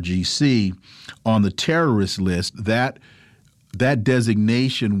IRGC, on the terrorist list. That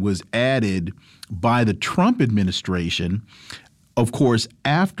designation was added by the Trump administration, of course,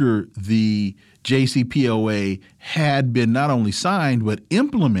 after the JCPOA had been not only signed but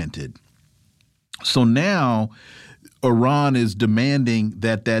implemented. So now Iran is demanding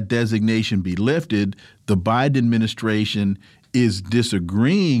that designation be lifted. The Biden administration is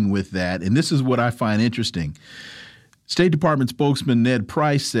disagreeing with that. And this is what I find interesting. State Department spokesman Ned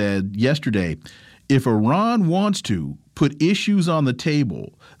Price said yesterday, if Iran wants to put issues on the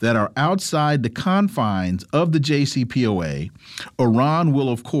table that are outside the confines of the JCPOA, Iran will,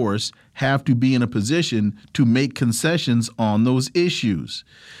 of course, have to be in a position to make concessions on those issues.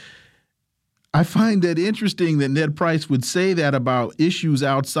 I find that interesting that Ned Price would say that about issues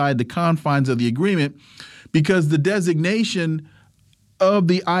outside the confines of the agreement, because the designation of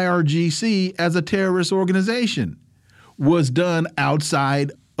the IRGC as a terrorist organization was done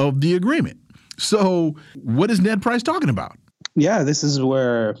outside of the agreement. So what is Ned Price talking about? Yeah, this is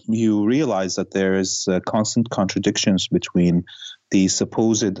where you realize that there is constant contradictions between the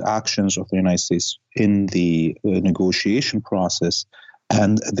supposed actions of the United States in the negotiation process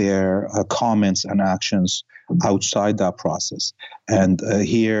and their comments and actions outside that process. And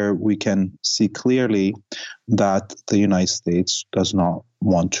here we can see clearly that the United States does not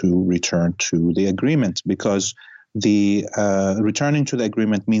want to return to the agreement, because the returning to the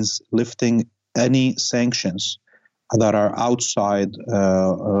agreement means lifting any sanctions that are outside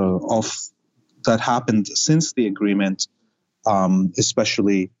of that happened since the agreement,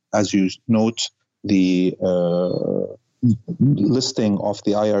 especially, as you note, the listing of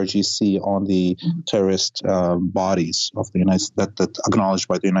the IRGC on the terrorist bodies of the United States that acknowledged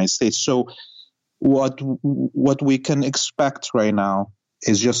by the United States. So what we can expect right now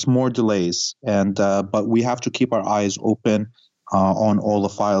is just more delays, and but we have to keep our eyes open on all the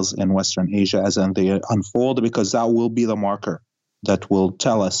files in Western Asia as they unfold, because that will be the marker that will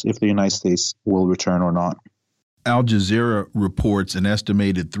tell us if the United States will return or not. Al Jazeera reports an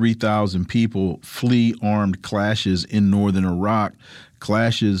estimated 3,000 people flee armed clashes in northern Iraq.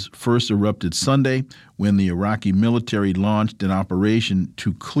 Clashes first erupted Sunday when the Iraqi military launched an operation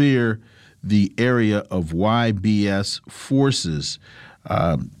to clear the area of YBS forces.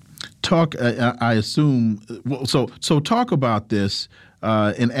 Talk about this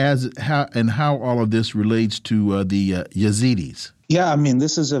and how all of this relates to the Yazidis. Yeah, I mean,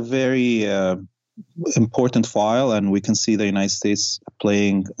 this is a very important file, and we can see the United States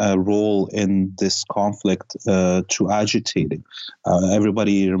playing a role in this conflict to agitating.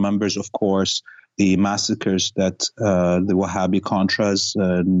 Everybody remembers, of course, the massacres that the Wahhabi Contras,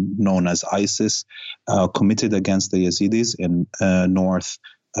 known as ISIS, committed against the Yazidis in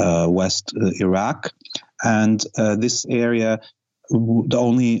northwest Iraq. And this area, the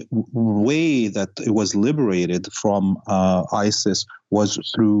only way that it was liberated from ISIS was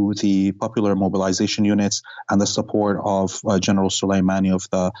through the popular mobilization units and the support of General Soleimani of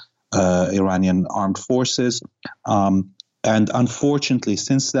the Iranian armed forces. And unfortunately,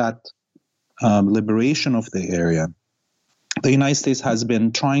 since that liberation of the area, the United States has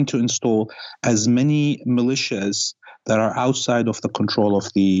been trying to install as many militias that are outside of the control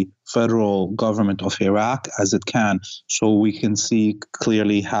of the federal government of Iraq as it can. So we can see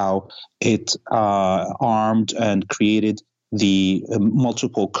clearly how it armed and created the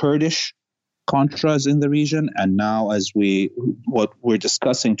multiple Kurdish Contras in the region. And now, what we're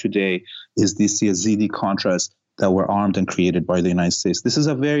discussing today is these Yazidi Contras that were armed and created by the United States. This is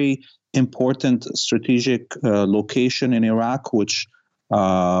a very important strategic location in Iraq, which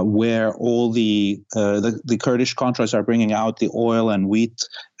where all the Kurdish Contras are bringing out the oil and wheat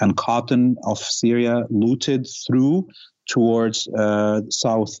and cotton of Syria, looted through towards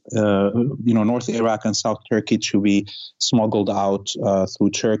North Iraq and South Turkey to be smuggled out through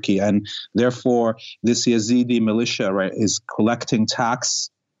Turkey. And therefore, this Yazidi militia, right, is collecting tax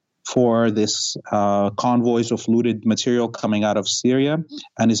for this convoys of looted material coming out of Syria,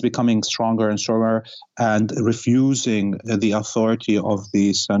 and is becoming stronger and stronger and refusing the authority of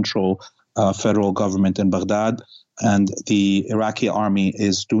the central federal government in Baghdad. And the Iraqi army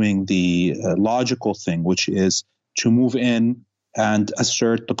is doing the logical thing, which is to move in and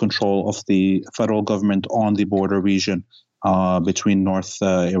assert the control of the federal government on the border region between North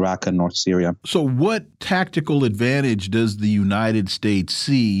Iraq and North Syria. So what tactical advantage does the United States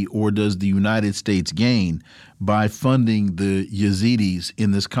see, or does the United States gain by funding the Yazidis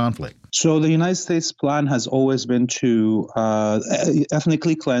in this conflict? So the United States plan has always been to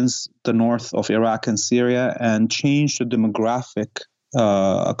ethnically cleanse the north of Iraq and Syria and change the demographic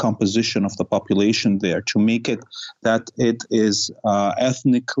composition of the population there to make it that it is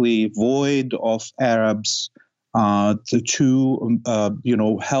ethnically void of Arabs, to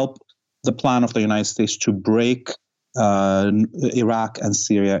help the plan of the United States to break Iraq and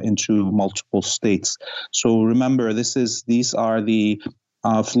Syria into multiple states. So remember, these are the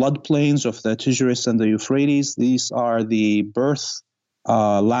floodplains of the Tigris and the Euphrates. These are the birth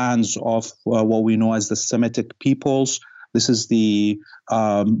lands of what we know as the Semitic peoples. This is the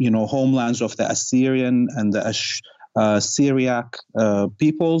homelands of the Assyrian and the Syriac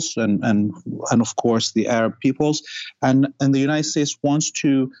peoples, and of course the Arab peoples, and the United States wants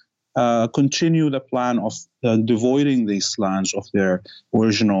to continue the plan of devoiding these lands of their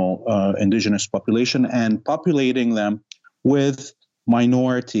original indigenous population and populating them with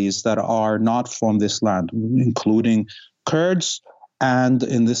minorities that are not from this land, including Kurds, and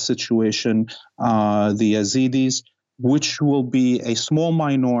in this situation, the Yazidis, which will be a small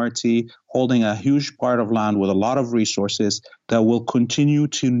minority holding a huge part of land with a lot of resources that will continue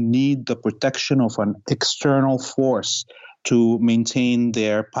to need the protection of an external force to maintain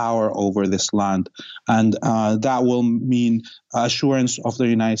their power over this land. And that will mean assurance of the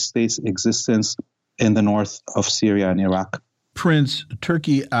United States' existence in the north of Syria and Iraq. Prince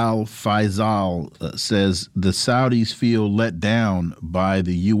Turki Al Faisal says the Saudis feel let down by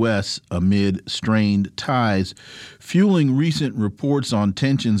the U.S. amid strained ties, fueling recent reports on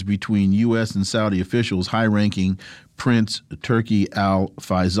tensions between U.S. and Saudi officials. High-ranking Prince Turki Al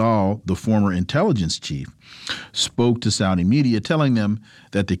Faisal, the former intelligence chief, spoke to Saudi media, telling them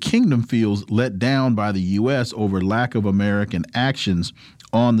that the kingdom feels let down by the U.S. over lack of American actions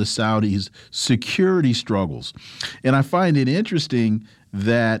on the Saudis' security struggles. And I find it interesting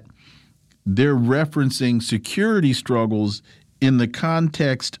that they're referencing security struggles in the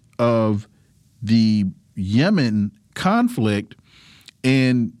context of the Yemen conflict.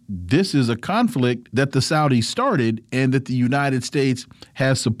 And this is a conflict that the Saudis started and that the United States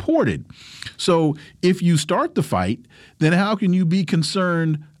has supported. So if you start the fight, then how can you be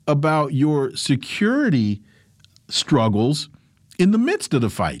concerned about your security struggles in the midst of the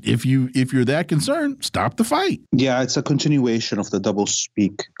fight? If you're that concerned, stop the fight. Yeah, it's a continuation of the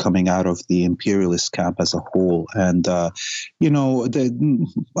doublespeak coming out of the imperialist camp as a whole. And,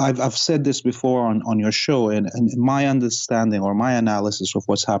 I've said this before on your show, and my understanding or my analysis of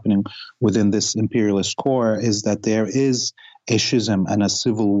what's happening within this imperialist core is that there is a schism and a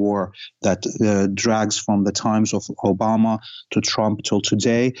civil war that drags from the times of Obama to Trump till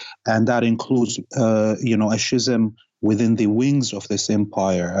today. And that includes, a schism within the wings of this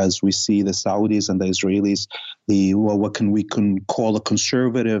empire, as we see the Saudis and the Israelis, we can call a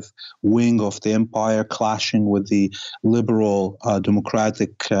conservative wing of the empire clashing with the liberal,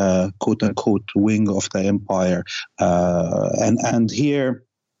 democratic, quote unquote, wing of the empire, and here,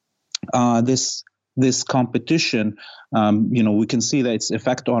 this competition, we can see that its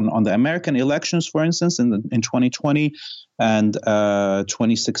effect on the American elections, for instance, in 2020 and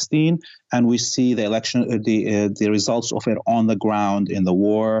 2016, and we see the election, the results of it on the ground in the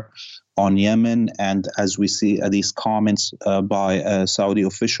war on Yemen, and as we see these comments by Saudi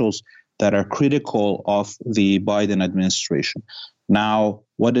officials that are critical of the Biden administration. Now,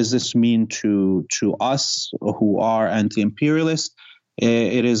 what does this mean to us who are anti-imperialist?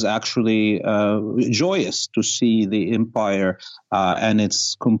 It is actually joyous to see the empire and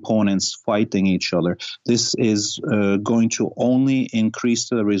its components fighting each other. This is going to only increase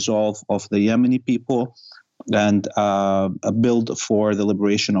the resolve of the Yemeni people and build for the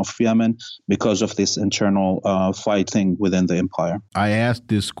liberation of Yemen because of this internal fighting within the empire. I ask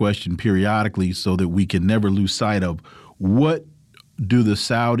this question periodically so that we can never lose sight of what do the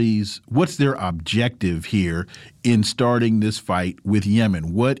Saudis, what's their objective here in starting this fight with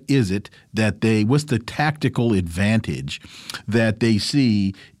Yemen? What is it that what's the tactical advantage that they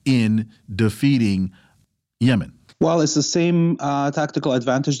see in defeating Yemen? Well, it's the same tactical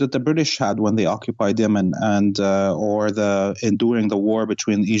advantage that the British had when they occupied Yemen and during the war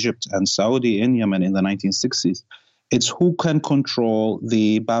between Egypt and Saudi in Yemen in the 1960s. It's who can control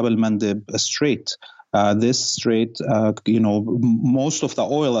the Bab el-Mandeb Strait. This strait, most of the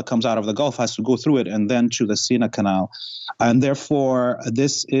oil that comes out of the Gulf has to go through it and then to the Sinai Canal. And therefore,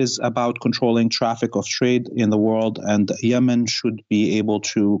 this is about controlling traffic of trade in the world, and Yemen should be able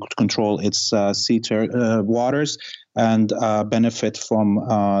to control its sea waters and benefit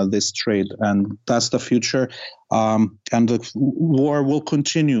from this trade. And that's the future. And the war will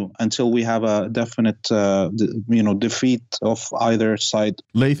continue until we have a definite, defeat of either side.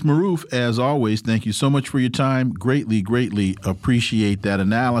 Laith Marouf, as always, thank you so much for your time. Greatly, greatly appreciate that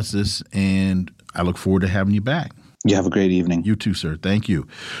analysis, and I look forward to having you back. You have a great evening. You too, sir. Thank you.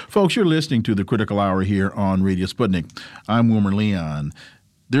 Folks, you're listening to The Critical Hour here on Radio Sputnik. I'm Wilmer Leon.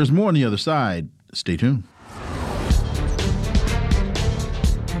 There's more on the other side. Stay tuned.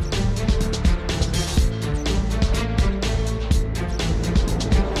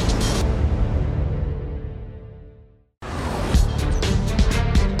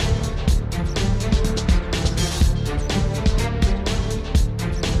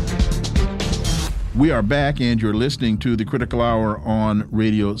 We are back, and you're listening to the Critical Hour on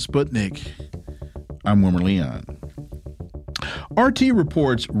Radio Sputnik. I'm Wilmer Leon. RT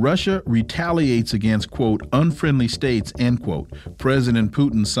reports Russia retaliates against, quote, unfriendly states, end quote. President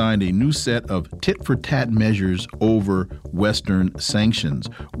Putin signed a new set of tit-for-tat measures over Western sanctions.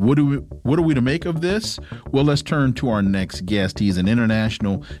 What are we to make of this? Well, let's turn to our next guest. He's an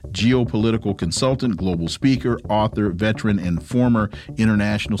international geopolitical consultant, global speaker, author, veteran, and former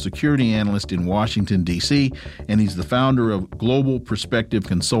international security analyst in Washington, D.C., and he's the founder of Global Perspective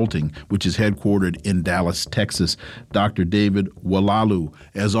Consulting, which is headquartered in Dallas, Texas. Dr. David Oualaalou.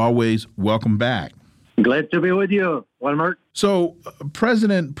 As always, welcome back. Glad to be with you, Wilmer. So,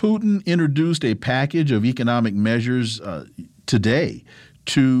 President Putin introduced a package of economic measures today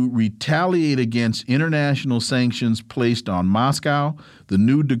to retaliate against international sanctions placed on Moscow. The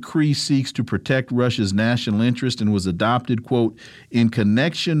new decree seeks to protect Russia's national interest and was adopted, quote, in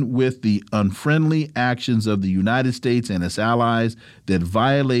connection with the unfriendly actions of the United States and its allies that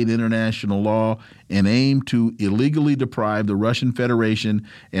violate international law and aim to illegally deprive the Russian Federation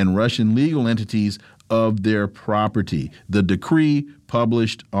and Russian legal entities of their property. The decree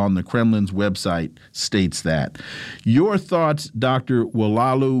published on the Kremlin's website states that. Your thoughts, Dr.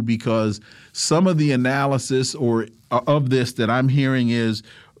 Oualaalou, because some of the analysis of this that I'm hearing is,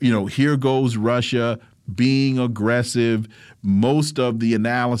 here goes Russia being aggressive. Most of the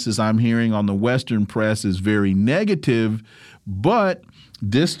analysis I'm hearing on the Western press is very negative, but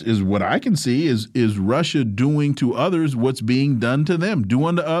this is what I can see is Russia doing to others what's being done to them. Do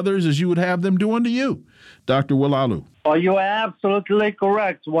unto others as you would have them do unto you. Dr. Oualaalou. Oh, you are absolutely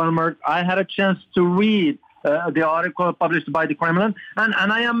correct, Wilmer. I had a chance to read the article published by the Kremlin, and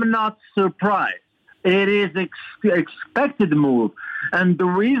I am not surprised. It is expected move. And the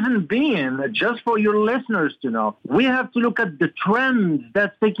reason being, just for your listeners to know, we have to look at the trends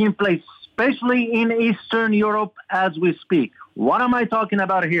that's taking place, especially in Eastern Europe as we speak. What am I talking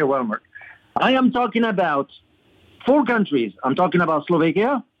about here, Wilmer? I am talking about 4 countries. I'm talking about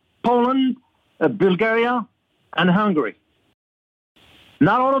Slovakia, Poland, Bulgaria, and Hungary.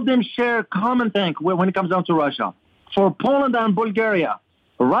 Not all of them share a common thing when it comes down to Russia. For Poland and Bulgaria,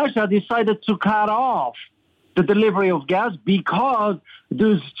 Russia decided to cut off the delivery of gas because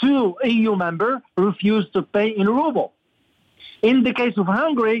those 2 EU members refused to pay in ruble. In the case of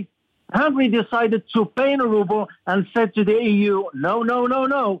Hungary, Hungary decided to pay in ruble and said to the EU, no,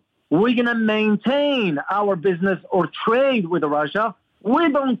 we're going to maintain our business or trade with Russia.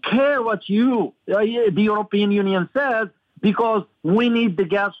 We don't care what the European Union says, because we need the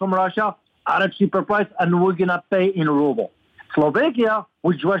gas from Russia at a cheaper price, and we're going to pay in ruble. Slovakia,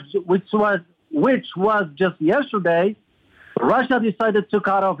 which was just yesterday, Russia decided to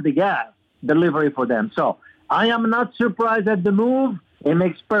cut off the gas delivery for them. So I am not surprised at the move. It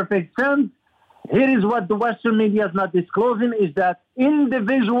makes perfect sense. Here is what the Western media is not disclosing, is that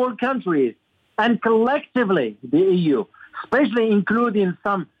individual countries and collectively the EU, especially including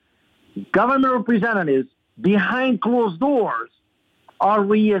some government representatives behind closed doors, are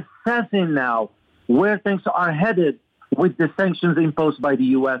reassessing now where things are headed with the sanctions imposed by the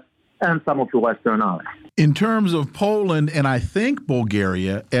U.S. and some of the Western allies. In terms of Poland and I think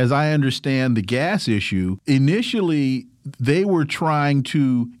Bulgaria, as I understand the gas issue, initially they were trying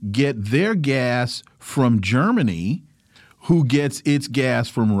to get their gas from Germany, who gets its gas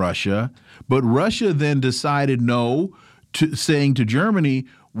from Russia. But Russia then decided no, saying to Germany,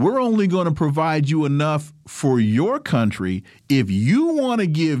 we're only going to provide you enough for your country. If you want to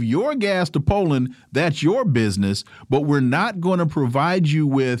give your gas to Poland, that's your business, but we're not going to provide you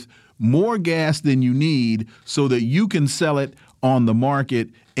with more gas than you need so that you can sell it on the market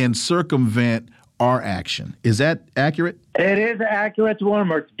and circumvent our action. Is that accurate? It is accurate,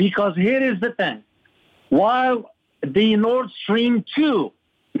 Wilmer, because here is the thing. While the Nord Stream 2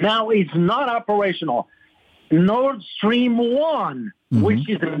 now is not operational, Nord Stream 1, which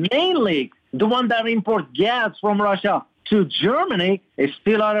is mainly the one that imports gas from Russia to Germany, is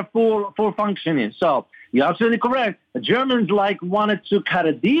still at a full functioning. So you're absolutely correct. The Germans wanted to cut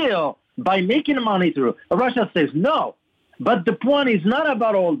a deal by making money through. Russia says no. But the point is not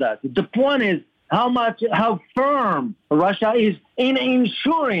about all that. The point is how firm Russia is in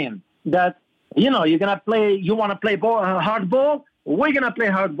ensuring that, you want to play hardball, we're going to play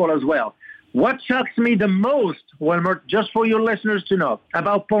hardball as well. What shocks me the most, Wilmer, just for your listeners to know,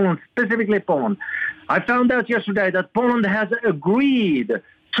 about Poland, specifically Poland, I found out yesterday that Poland has agreed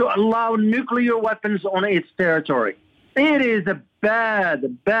to allow nuclear weapons on its territory. It is a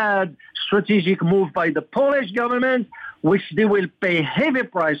bad strategic move by the Polish government, which they will pay heavy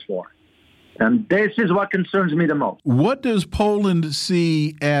price for. And this is what concerns me the most. What does Poland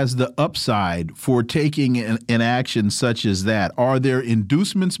see as the upside for taking an action such as that? Are there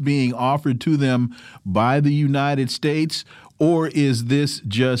inducements being offered to them by the United States, or is this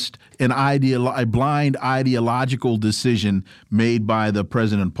just a blind ideological decision made by the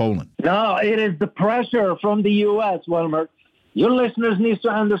president of Poland? No, it is the pressure from the U.S., Wilmer. Your listeners need to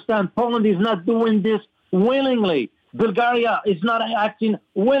understand Poland is not doing this willingly. Bulgaria is not acting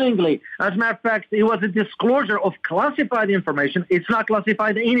willingly. As a matter of fact, it was a disclosure of classified information. It's not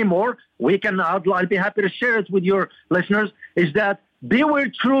classified anymore. I'll be happy to share it with your listeners, is that there were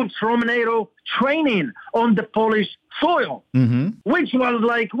troops from NATO training on the Polish soil, which was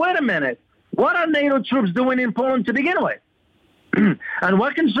like, wait a minute, what are NATO troops doing in Poland to begin with? And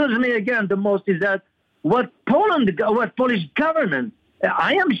what concerns me again the most is that what Polish government,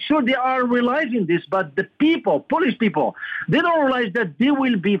 I am sure they are realizing this, but the people, Polish people, they don't realize that they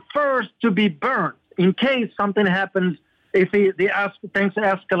will be first to be burned in case something happens, if things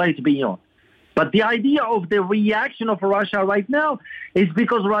escalate beyond. But the idea of the reaction of Russia right now is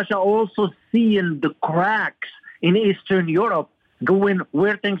because Russia also seeing the cracks in Eastern Europe going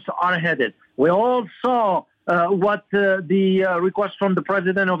where things are headed. We all saw what the request from the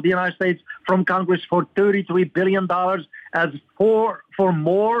President of the United States from Congress for $33 billion as for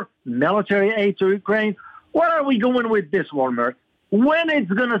more military aid to Ukraine. Where are we going with this, Wilmer? When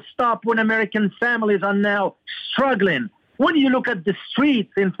it's going to stop when American families are now struggling? When you look at the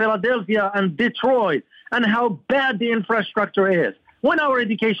streets in Philadelphia and Detroit and how bad the infrastructure is, when our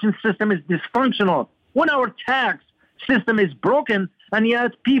education system is dysfunctional, when our tax system is broken, and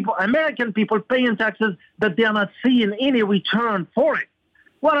yet American people paying taxes that they are not seeing any return for it.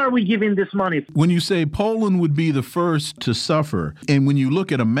 What are we giving this money? When you say Poland would be the first to suffer, and when you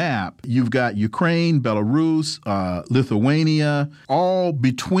look at a map, you've got Ukraine, Belarus, Lithuania, all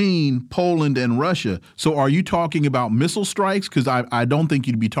between Poland and Russia. So are you talking about missile strikes? Because I don't think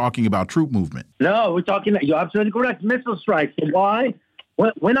you'd be talking about troop movement. No, you're absolutely correct, missile strikes. Why?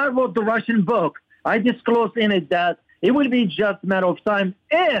 When I wrote the Russian book, I disclosed in it that it will be just a matter of time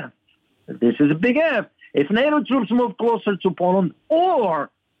if, this is a big if NATO troops move closer to Poland, or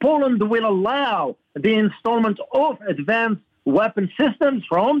Poland will allow the installment of advanced weapon systems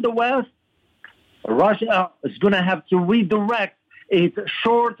from the West, Russia is going to have to redirect its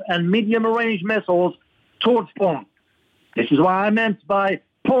short and medium-range missiles towards Poland. This is what I meant by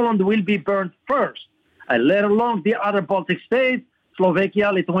Poland will be burned first, and let alone the other Baltic states,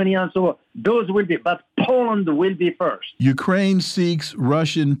 Slovakia, Lithuania, and so on. Those will be, but Poland will be first. Ukraine seeks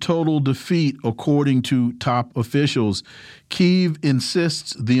Russian total defeat, according to top officials. Kyiv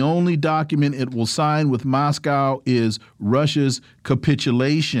insists the only document it will sign with Moscow is Russia's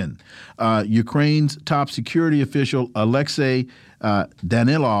capitulation. Ukraine's top security official, Alexei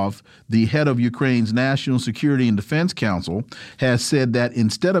Danilov, the head of Ukraine's National Security and Defense Council, has said that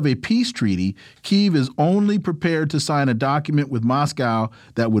instead of a peace treaty, Kyiv is only prepared to sign a document with Moscow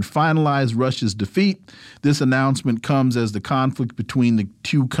that would finalize Russia's defeat. This announcement comes as the conflict between the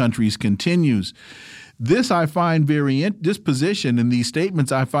two countries continues. This I find this position and these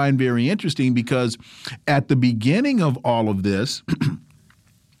statements I find very interesting, because at the beginning of all of this,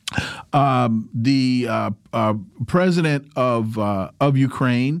 the president of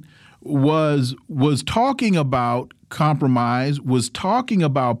Ukraine was talking about compromise, was talking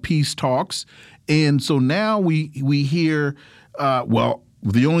about peace talks, and so now we hear, well,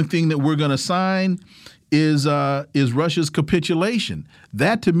 the only thing that we're going to sign is Russia's capitulation.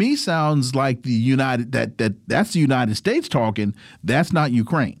 That to me sounds like that's the United States talking. That's not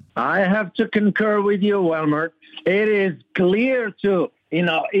Ukraine. I have to concur with you, Wilmer. It is clear to.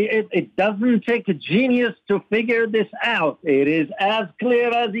 It doesn't take a genius to figure this out. It is as clear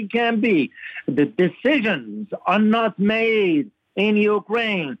as it can be. The decisions are not made in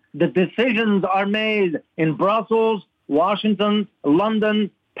Ukraine. The decisions are made in Brussels, Washington,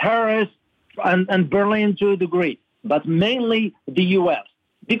 London, Paris, and Berlin to a degree, but mainly the U.S.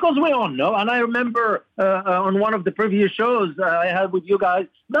 Because we all know, and I remember on one of the previous shows I had with you guys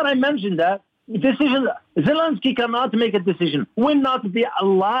that I mentioned that decision. Zelensky cannot make a decision. Will not be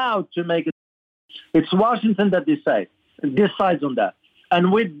allowed to make it. It's Washington that decides on that.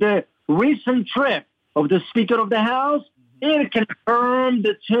 And with the recent trip of the Speaker of the House, it confirmed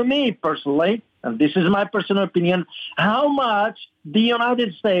to me personally, and this is my personal opinion, how much the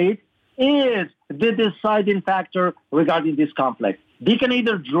United States is the deciding factor regarding this conflict. They can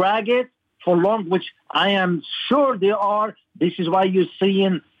either drag it for long, which I am sure they are. This is why you're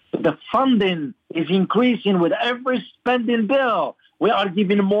seeing the funding is increasing with every spending bill. We are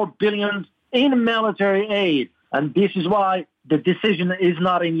giving more billions in military aid. And this is why the decision is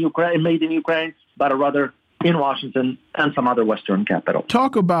not in Ukraine, made in Ukraine, but rather in Washington and some other Western capital.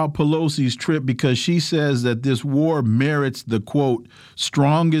 Talk about Pelosi's trip, because she says that this war merits the, quote,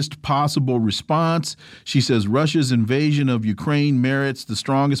 strongest possible response. She says Russia's invasion of Ukraine merits the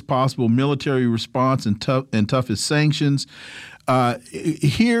strongest possible military response and toughest sanctions.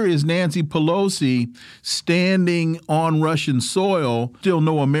 Here is Nancy Pelosi standing on Russian soil. Still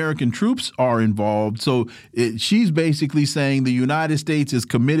no American troops are involved. So she's basically saying the United States is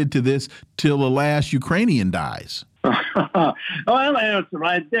committed to this till the last Ukrainian dies. Well, that's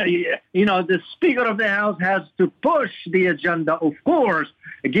right there. You know, the Speaker of the House has to push the agenda, of course,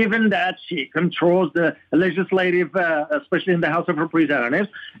 given that she controls the legislative, especially in the House of Representatives,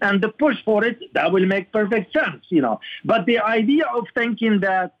 and the push for it, that will make perfect sense, you know. But the idea of thinking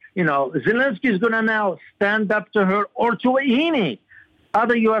that, you know, Zelensky is going to now stand up to her or to any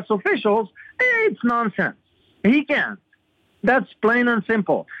other U.S. officials, it's nonsense. He can't. That's plain and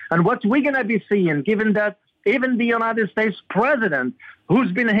simple. And what we're going to be seeing, given that even the United States president,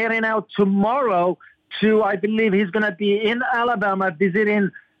 who's been heading out tomorrow to, I believe he's going to be in Alabama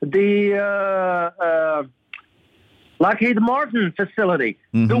visiting the Lockheed Martin facility,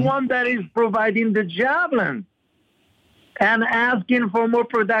 the one that is providing the javelin, and asking for more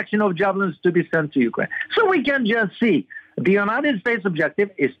production of javelins to be sent to Ukraine. So we can just see the United States objective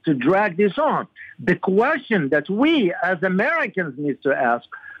is to drag this on. The question that we as Americans need to ask,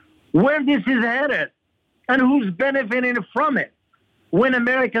 where this is headed, and who's benefiting from it. When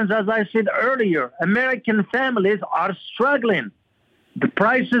Americans, as I said earlier, American families are struggling. The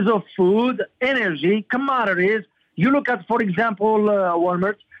prices of food, energy, commodities. You look at, for example,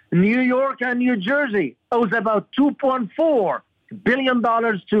 Walmart, New York and New Jersey owes about $2.4 billion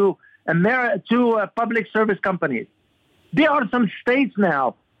to public service companies. There are some states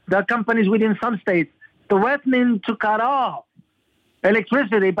now, there are companies within some states threatening to cut off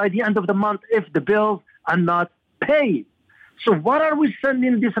electricity by the end of the month if the bills are not paid. So what are we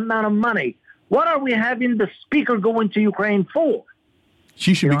sending this amount of money? What are we having the speaker going to Ukraine for?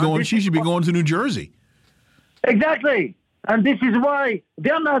 She should be going to New Jersey. Exactly. And this is why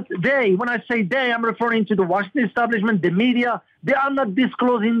when I say they, I'm referring to the Washington establishment, the media, they are not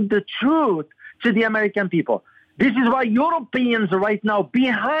disclosing the truth to the American people. This is why Europeans right now,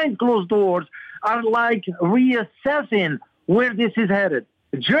 behind closed doors, are like reassessing where this is headed.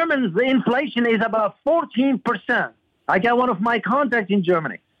 Germans, the inflation is about 14%. I got one of my contacts in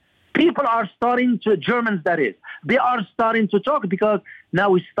Germany. People are starting to, Germans that is, they are starting to talk because now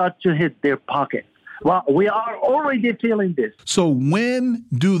we start to hit their pockets. Well, we are already feeling this. So when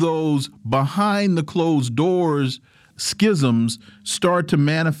do those behind the closed doors schisms start to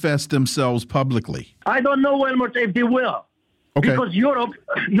manifest themselves publicly? I don't know, Wilmot, if they will. Okay. Because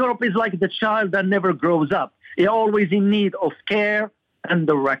Europe is like the child that never grows up. It's always in need of care and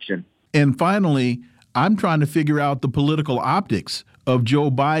direction. And finally, I'm trying to figure out the political optics of Joe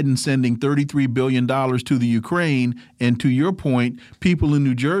Biden sending $33 billion to the Ukraine. And to your point, people in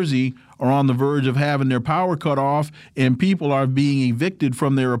New Jersey are on the verge of having their power cut off, and people are being evicted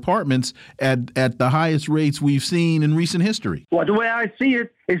from their apartments at the highest rates we've seen in recent history. Well, the way I see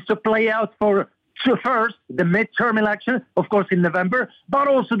it is to play out first the midterm election, of course, in November, but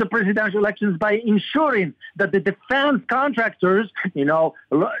also the presidential elections by ensuring that the defense contractors,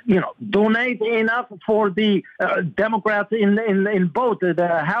 donate enough for the Democrats in both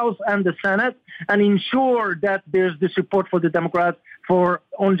the House and the Senate, and ensure that there's the support for the Democrats for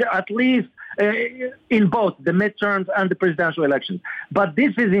at least in both the midterms and the presidential elections. But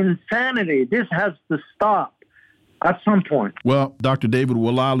this is insanity. This has to stop at some point. Well, Dr. David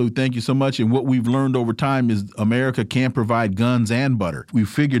Oualaalou, thank you so much. And what we've learned over time is America can't provide guns and butter. We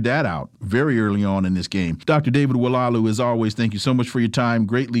figured that out very early on in this game. Dr. David Oualaalou, as always, thank you so much for your time.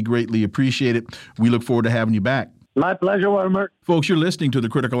 Greatly, greatly appreciate it. We look forward to having you back. My pleasure, Wilmer. Folks, you're listening to The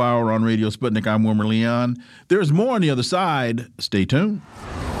Critical Hour on Radio Sputnik. I'm Wilmer Leon. There's more on the other side. Stay tuned.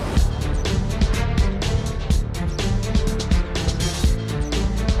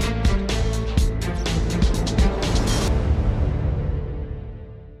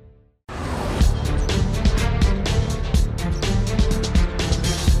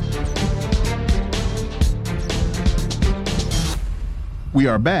 We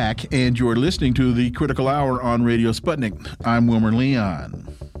are back, and you're listening to The Critical Hour on Radio Sputnik. I'm Wilmer Leon.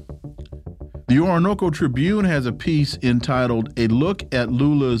 The Orinoco Tribune has a piece entitled, "A Look at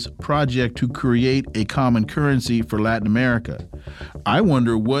Lula's Project to Create a Common Currency for Latin America." I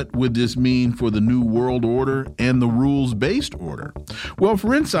wonder, what would this mean for the new world order and the rules-based order? Well,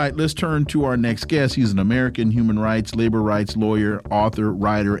 for insight, let's turn to our next guest. He's an American human rights, labor rights lawyer, author,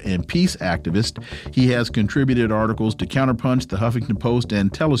 writer, and peace activist. He has contributed articles to Counterpunch, the Huffington Post,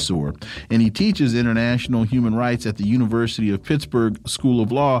 and Telesur, and he teaches international human rights at the University of Pittsburgh School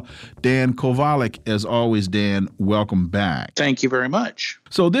of Law. Dan Kovalik, as always, Dan, welcome back. Thank you very much.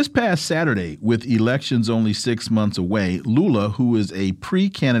 So this past Saturday, with elections only 6 months away, Lula, who is a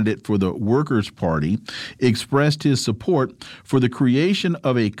pre-candidate for the Workers' Party, expressed his support for the creation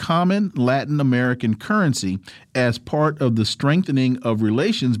of a common Latin American currency as part of the strengthening of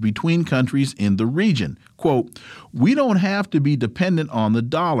relations between countries in the region. Quote, "We don't have to be dependent on the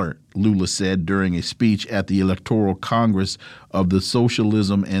dollar," Lula said during a speech at the Electoral Congress of the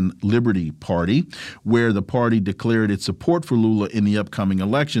Socialism and Liberty Party, where the party declared its support for Lula in the upcoming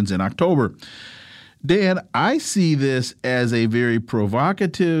elections in October. Dan, I see this as a very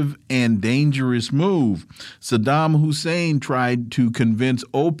provocative and dangerous move. Saddam Hussein tried to convince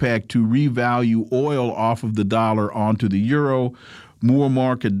OPEC to revalue oil off of the dollar onto the euro.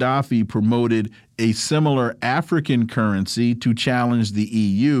 Muammar Gaddafi promoted a similar African currency to challenge the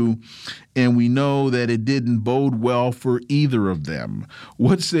EU, and we know that it didn't bode well for either of them.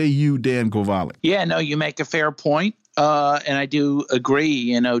 What say you, Dan Kovalik? Yeah, no, you make a fair point, and I do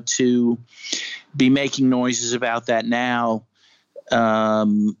agree, to be making noises about that now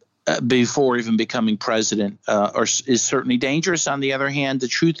before even becoming president is certainly dangerous. On the other hand, the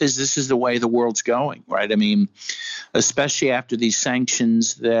truth is this is the way the world's going, right? I mean, especially after these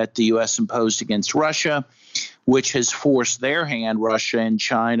sanctions that the U.S. imposed against Russia, which has forced their hand, Russia and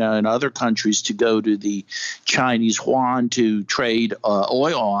China and other countries, to go to the Chinese yuan to trade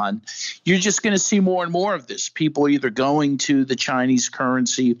oil on. You're just going to see more and more of this. People either going to the Chinese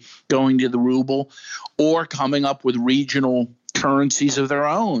currency, going to the ruble, or coming up with regional currencies of their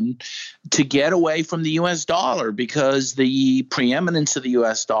own to get away from the U.S. dollar, because the preeminence of the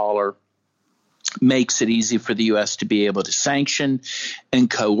U.S. dollar makes it easy for the U.S. to be able to sanction and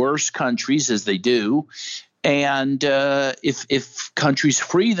coerce countries as they do. And if countries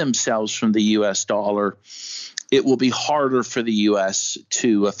free themselves from the U.S. dollar, it will be harder for the U.S.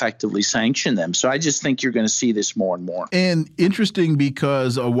 to effectively sanction them. So I just think you're going to see this more and more. And interesting,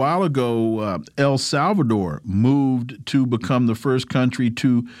 because a while ago, El Salvador moved to become the first country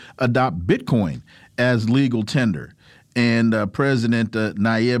to adopt Bitcoin as legal tender. And President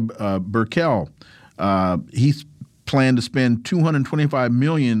Nayib Bukele, he's planned to spend $225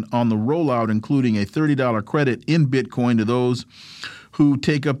 million on the rollout, including a $30 credit in Bitcoin to those who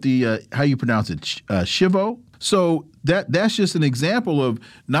take up the, how you pronounce it, Chivo? So that's just an example of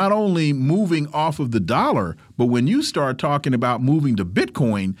not only moving off of the dollar, but when you start talking about moving to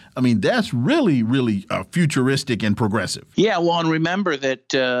Bitcoin, I mean, that's really, really futuristic and progressive. Yeah, well, and remember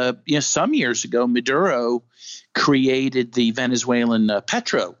that some years ago, Maduro created the Venezuelan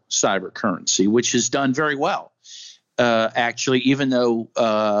petro cyber currency, which has done very well. Actually, even though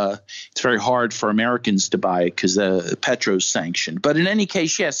it's very hard for Americans to buy it because the petro's sanctioned. But in any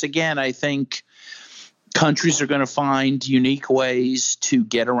case, yes, again, I think countries are going to find unique ways to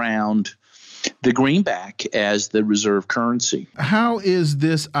get around the greenback as the reserve currency. How is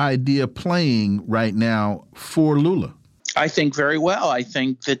this idea playing right now for Lula? I think very well. I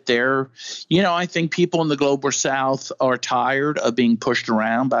think that I think people in the global South are tired of being pushed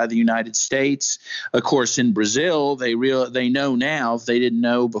around by the United States. Of course, in Brazil, they know now, if they didn't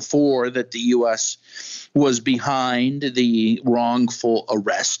know before, that the U.S. was behind the wrongful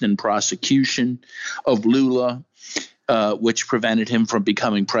arrest and prosecution of Lula, which prevented him from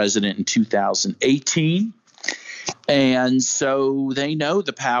becoming president in 2018. And so they know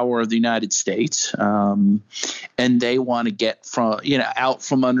the power of the United States, and they want to get out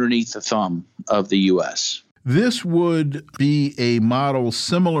from underneath the thumb of the U.S. This would be a model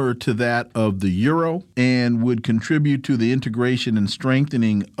similar to that of the euro and would contribute to the integration and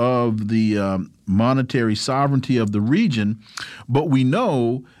strengthening of the monetary sovereignty of the region. But we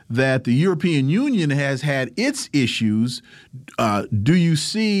know that the European Union has had its issues. Do you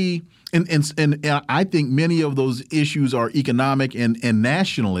see? And I think many of those issues are economic and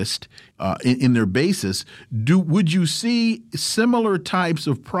nationalist in their basis. Would you see similar types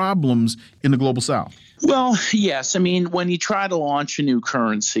of problems in the global South? Well, yes. I mean, when you try to launch a new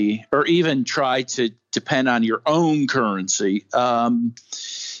currency or even try to depend on your own currency,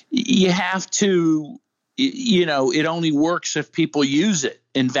 you have to, it only works if people use it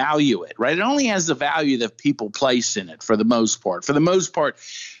and value it, right? It only has the value that people place in it for the most part. For the most part,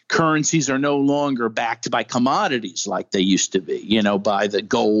 currencies are no longer backed by commodities like they used to be, by the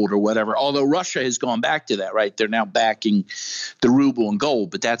gold or whatever. Although Russia has gone back to that, right? They're now backing the ruble and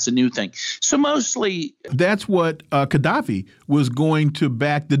gold, but that's a new thing. So mostly that's what Gaddafi was going to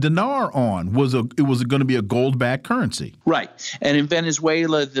back the dinar on. It was going to be a gold-backed currency, right? And in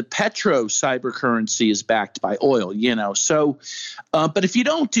Venezuela, the petro cyber currency is backed by oil. So, but if you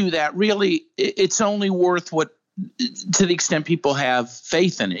don't do that, really, it's only worth what, to the extent people have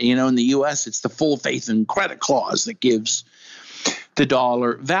faith in it. In the U.S., it's the full faith and credit clause that gives the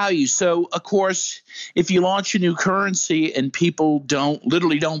dollar value. So, of course, if you launch a new currency and people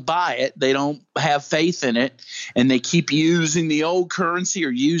literally don't buy it, they don't have faith in it, and they keep using the old currency or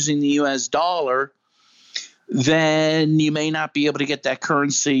using the U.S. dollar, then you may not be able to get that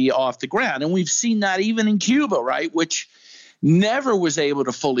currency off the ground. And we've seen that even in Cuba, right, which never was able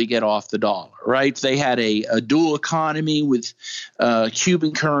to fully get off the dollar, right? They had a dual economy with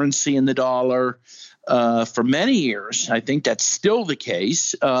Cuban currency and the dollar for many years. I think that's still the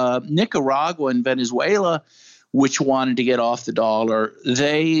case. Nicaragua and Venezuela, which wanted to get off the dollar,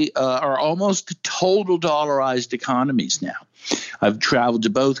 they are almost total dollarized economies now. I've traveled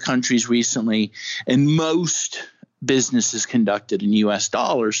to both countries recently, and most business is conducted in U.S.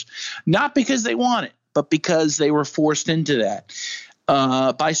 dollars, not because they want it, but because they were forced into that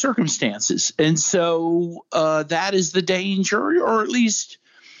by circumstances. And so that is the danger, or at least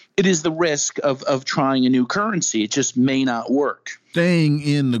it is the risk of trying a new currency. It just may not work. Staying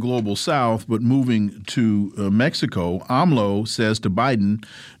in the global south, but moving to Mexico, AMLO says to Biden,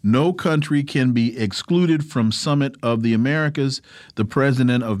 no country can be excluded from Summit of the Americas. The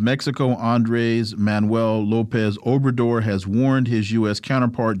president of Mexico, Andrés Manuel López Obrador, has warned his U.S.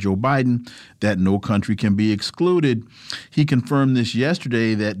 counterpart, Joe Biden, that no country can be excluded. He confirmed this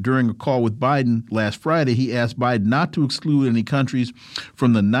yesterday that during a call with Biden last Friday, he asked Biden not to exclude any countries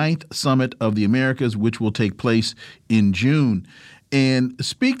from the 9th Summit of the Americas, which will take place in June. And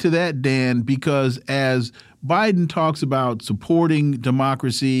speak to that, Dan, because as Biden talks about supporting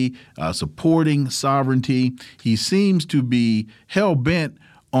democracy, supporting sovereignty, he seems to be hell-bent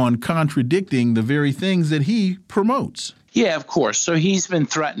on contradicting the very things that he promotes. Yeah, of course. So he's been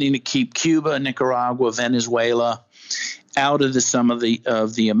threatening to keep Cuba, Nicaragua, Venezuela out of some of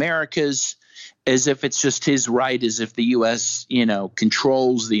the Americas, as if it's just his right, as if the U.S.,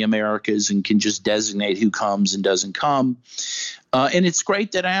 controls the Americas and can just designate who comes and doesn't come. And it's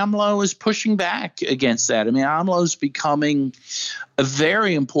great that AMLO is pushing back against that. I mean, AMLO is becoming a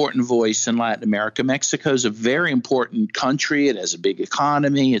very important voice in Latin America. Mexico is a very important country. It has a big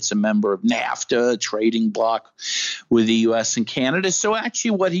economy. It's a member of NAFTA, a trading bloc with the U.S. and Canada. So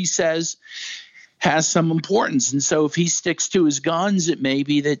actually what he says has some importance. And so if he sticks to his guns, it may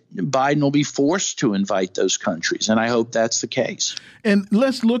be that Biden will be forced to invite those countries. And I hope that's the case. And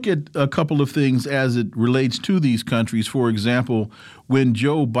let's look at a couple of things as it relates to these countries. For example, when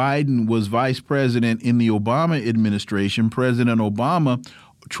Joe Biden was vice president in the Obama administration, President Obama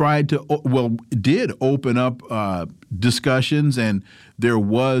did open up discussions, and there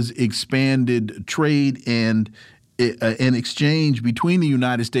was expanded trade and an exchange between the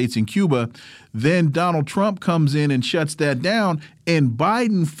United States and Cuba. Then Donald Trump comes in and shuts that down, and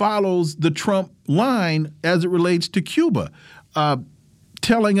Biden follows the Trump line as it relates to Cuba,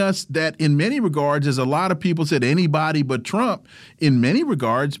 telling us that in many regards, as a lot of people said, anybody but Trump, in many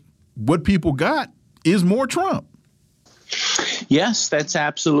regards, what people got is more Trump. Yes, that's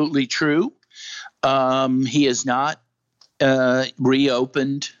absolutely true. He has not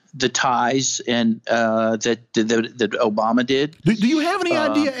reopened the ties and that Obama did. Do you have any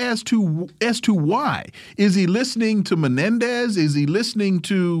idea as to why? Is he listening to Menendez? Is he listening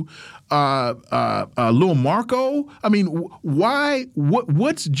to Lil Marco? I mean, why?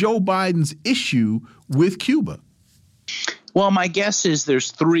 What's Joe Biden's issue with Cuba? Well, my guess is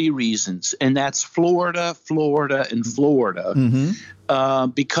there's three reasons, and that's Florida, and Florida. Mm-hmm.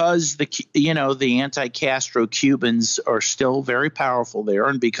 Because the anti-Castro Cubans are still very powerful there,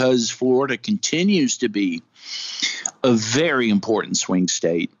 and because Florida continues to be a very important swing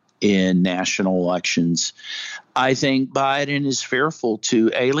state in national elections, I think Biden is fearful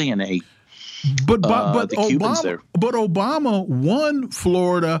to alienate But the Cubans there. But Obama won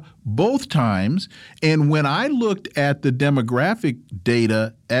Florida both times, and when I looked at the demographic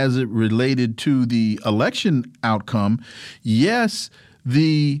data as it related to the election outcome, yes,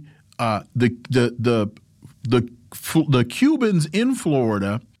 the Cubans in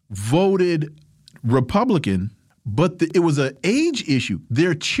Florida voted Republican, but it was an age issue.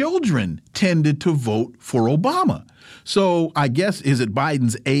 Their children tended to vote for Obama. So I guess, is it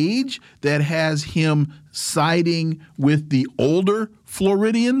Biden's age that has him siding with the older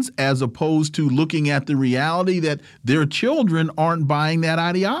Floridians as opposed to looking at the reality that their children aren't buying that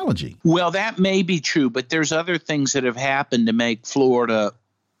ideology? Well, that may be true, but there's other things that have happened to make Florida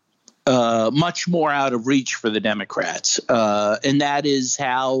much more out of reach for the Democrats. And that is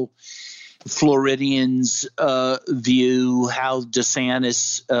how Floridians view how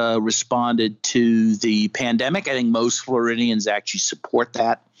DeSantis responded to the pandemic. I think most Floridians actually support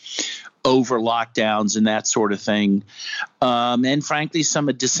that over lockdowns and that sort of thing. And frankly, some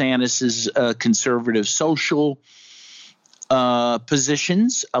of DeSantis's conservative social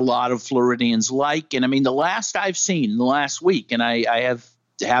positions, a lot of Floridians like. And I mean, the last I've seen in the last week, and I have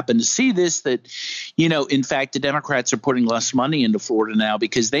happened to see this, that, in fact, the Democrats are putting less money into Florida now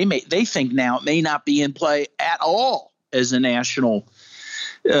because they think now it may not be in play at all as a national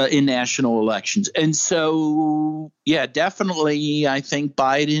in national elections. And so, yeah, definitely, I think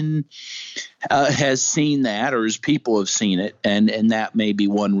Biden has seen that, or his people have seen it, and that may be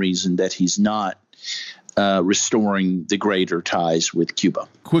one reason that he's not restoring the greater ties with Cuba.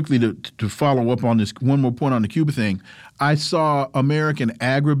 Quickly, to follow up on this, one more point on the Cuba thing. I saw American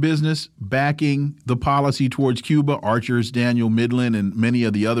agribusiness backing the policy towards Cuba, Archer's, Daniel Midland, and many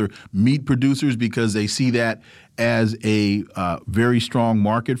of the other meat producers, because they see that as a very strong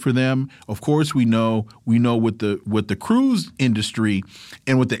market for them. Of course, we know what the cruise industry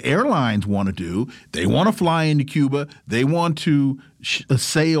and what the airlines want to do. They want to fly into Cuba. They want to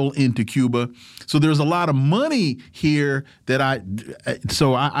sail into Cuba. So there's a lot of money here that I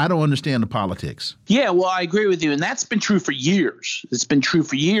don't understand the politics. Yeah, well, I agree with you. And that's been true for years. It's been true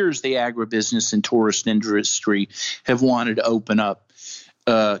for years. The agribusiness and tourist industry have wanted to open up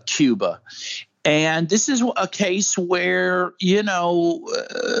Cuba. And this is a case where,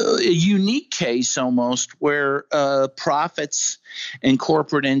 a unique case almost, where profits and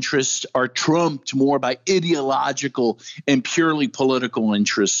corporate interests are trumped more by ideological and purely political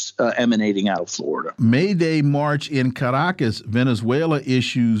interests emanating out of Florida. May Day march in Caracas, Venezuela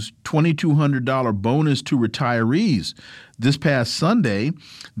issues $2,200 bonus to retirees. This past Sunday,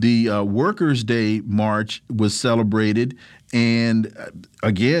 the Workers' Day march was celebrated. And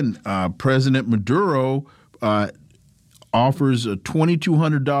again, President Maduro offers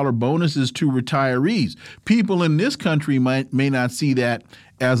 $2,200 bonuses to retirees. People in this country may not see that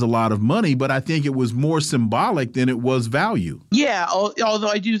as a lot of money, but I think it was more symbolic than it was value. Yeah, although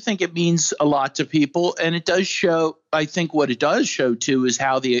I do think it means a lot to people. And it does show, I think what it does show, too, is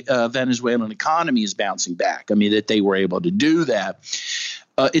how the Venezuelan economy is bouncing back. I mean, that they were able to do that.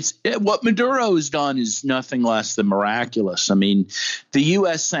 What Maduro has done is nothing less than miraculous. I mean, the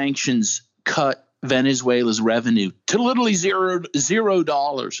U.S. sanctions cut Venezuela's revenue to literally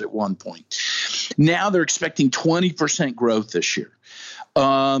 $0 at one point. Now they're expecting 20% growth this year.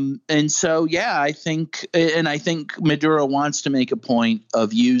 And so, yeah, I think Maduro wants to make a point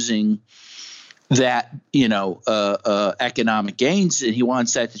of using that, economic gains, and he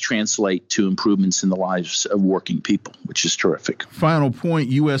wants that to translate to improvements in the lives of working people, which is terrific. Final point,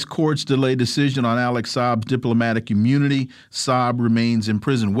 U.S. courts delay decision on Alex Saab's diplomatic immunity. Saab remains in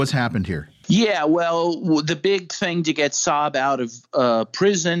prison. What's happened here? Yeah, well, the big thing to get Saab out of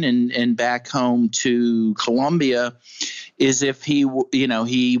prison and back home to Colombia is if he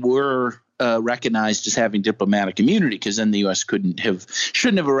were recognized as having diplomatic immunity, because then the U.S. shouldn't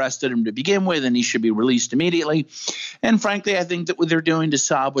have arrested him to begin with, and he should be released immediately. And frankly, I think that what they're doing to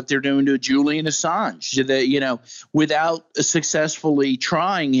Saab, what they're doing to Julian Assange, without successfully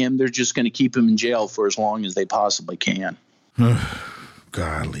trying him, they're just going to keep him in jail for as long as they possibly can.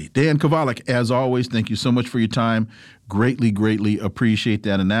 Golly. Dan Kovalik, as always, thank you so much for your time. Greatly, greatly appreciate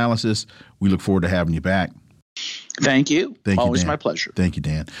that analysis. We look forward to having you back. Thank you. Always Dan. my pleasure. Thank you,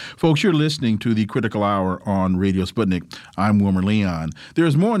 Dan. Folks, you're listening to the Critical Hour on Radio Sputnik. I'm Wilmer Leon.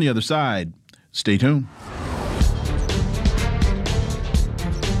 There's more on the other side. Stay tuned.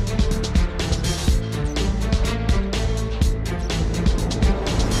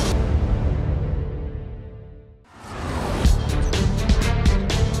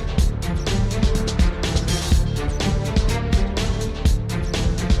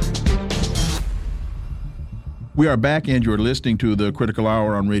 We are back, and you're listening to the Critical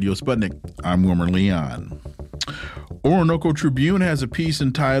Hour on Radio Sputnik. I'm Wilmer Leon. Orinoco Tribune has a piece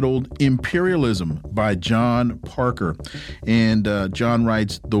entitled Imperialism by John Parker. And John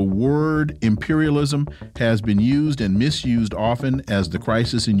writes, the word imperialism has been used and misused often as the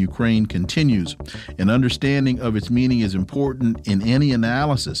crisis in Ukraine continues. An understanding of its meaning is important in any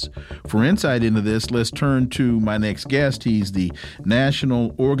analysis. For insight into this, let's turn to my next guest. He's the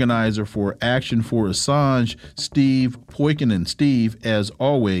national organizer for Action for Assange, Steve Poikonen. Steve, as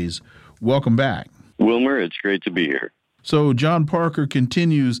always, welcome back. Wilmer, it's great to be here. So John Parker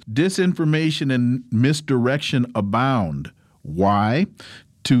continues, disinformation and misdirection abound. Why?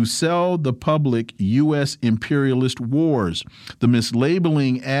 To sell the public U.S. imperialist wars. The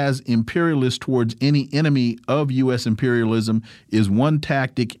mislabeling as imperialist towards any enemy of U.S. imperialism is one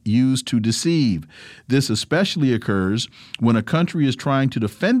tactic used to deceive. This especially occurs when a country is trying to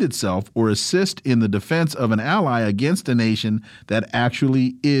defend itself or assist in the defense of an ally against a nation that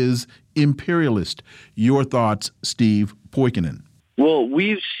actually is imperialist. Your thoughts, Steve Poikonen? Well,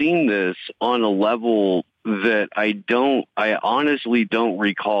 we've seen this on a level that I honestly don't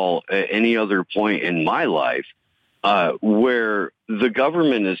recall at any other point in my life where the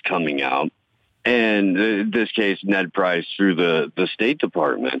government is coming out, and in this case, Ned Price through the State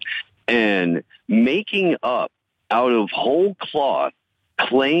Department, and making up out of whole cloth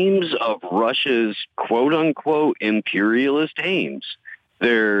claims of Russia's quote-unquote imperialist aims,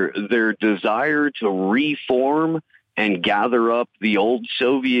 their desire to reform and gather up the old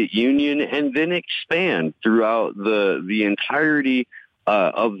Soviet Union and then expand throughout the entirety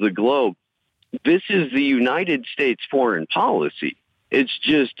of the globe. This is the United States foreign policy. It's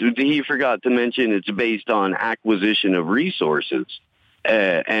just, he forgot to mention, it's based on acquisition of resources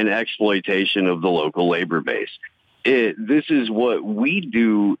and exploitation of the local labor base. This is what we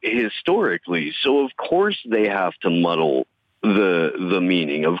do historically. So, of course, they have to muddle the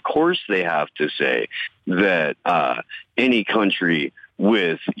meaning. Of course, they have to say that any country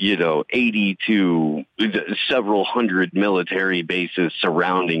with, 80 to several hundred military bases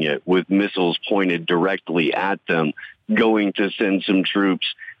surrounding it with missiles pointed directly at them, going to send some troops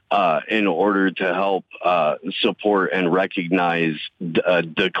in order to help support and recognize a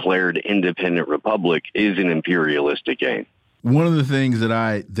declared independent republic is an imperialistic aim. One of the things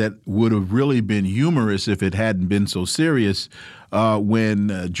that would have really been humorous if it hadn't been so serious,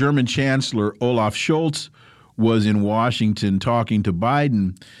 when German Chancellor Olaf Scholz was in Washington talking to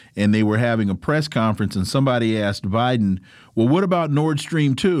Biden, and they were having a press conference, and somebody asked Biden, well, what about Nord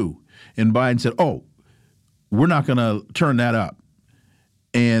Stream 2? And Biden said, oh, we're not going to turn that up.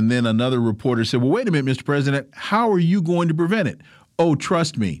 And then another reporter said, well, wait a minute, Mr. President, how are you going to prevent it? Oh,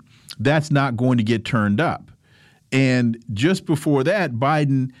 trust me, that's not going to get turned up. And just before that,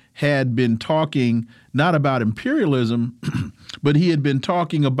 Biden had been talking not about imperialism, but he had been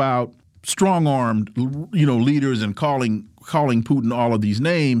talking about strong-armed, leaders and calling Putin all of these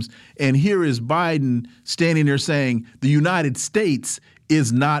names. And here is Biden standing there saying the United States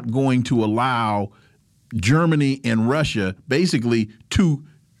is not going to allow Germany and Russia basically to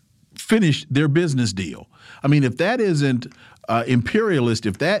finish their business deal. I mean, if that isn't imperialist,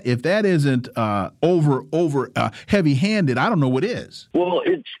 if that isn't over heavy-handed, I don't know what is. Well,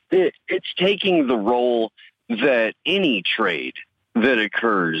 it's taking the role that any trade that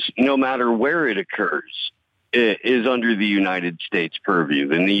occurs, no matter where it occurs, is under the United States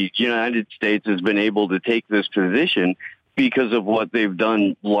purview. And the United States has been able to take this position because of what they've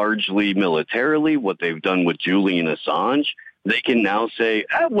done largely militarily, what they've done with Julian Assange. They can now say,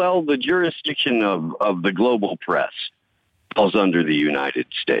 well, the jurisdiction of the global press falls under the United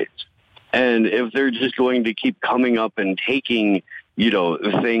States. And if they're just going to keep coming up and taking,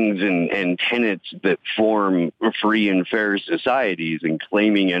 things and tenets that form free and fair societies and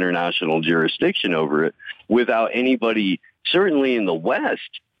claiming international jurisdiction over it without anybody, certainly in the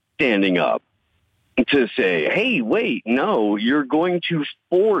West, standing up to say, hey, wait, no, you're going to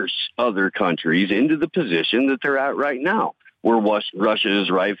force other countries into the position that they're at right now, where Russia has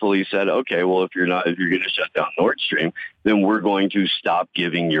rightfully said, okay, well, if you're going to shut down Nord Stream, then we're going to stop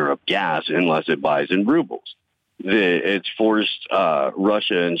giving Europe gas unless it buys in rubles. It's forced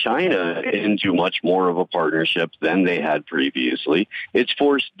Russia and China into much more of a partnership than they had previously. It's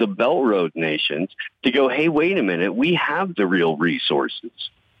forced the Belt Road nations to go, hey, wait a minute, we have the real resources.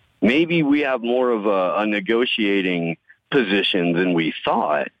 Maybe we have more of a negotiating position than we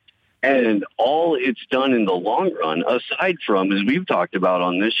thought. And all it's done in the long run, aside from, as we've talked about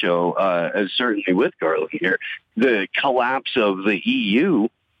on this show, as certainly with Garland here, the collapse of the EU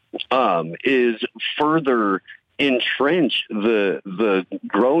is further entrench the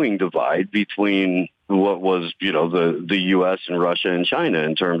growing divide between what was, the U.S. and Russia and China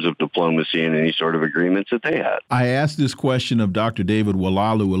in terms of diplomacy and any sort of agreements that they had. I asked this question of Dr. David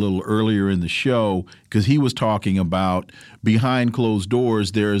Walalu a little earlier in the show because he was talking about behind closed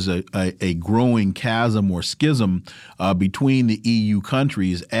doors, there's a growing chasm or schism between the EU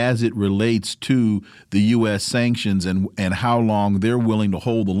countries as it relates to the U.S. sanctions and how long they're willing to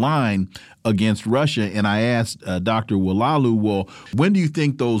hold the line against Russia. And I asked Dr. Walalu, well, when do you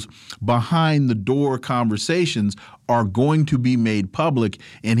think those behind-the-door conversations are going to be made public?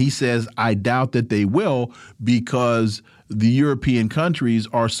 And he says, I doubt that they will because the European countries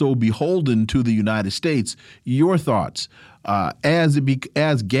are so beholden to the United States. Your thoughts? As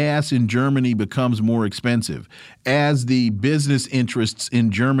gas in Germany becomes more expensive, as the business interests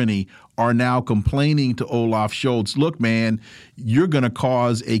in Germany are now complaining to Olaf Scholz, look, man, you're going to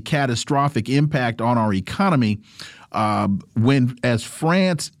cause a catastrophic impact on our economy as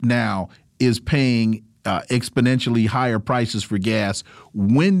France now is paying exponentially higher prices for gas.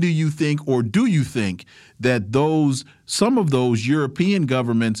 When do you think, or do you think, that some of those European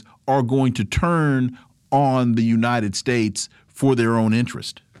governments are going to turn on the United States for their own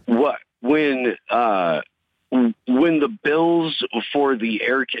interest? What when the bills for the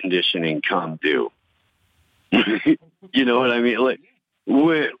air conditioning come due? You know what I mean? Like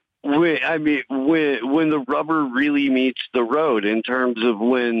when the rubber really meets the road in terms of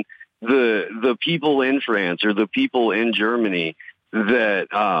when the people in France or the people in Germany that,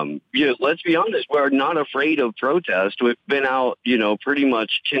 let's be honest, we're not afraid of protest. We've been out, pretty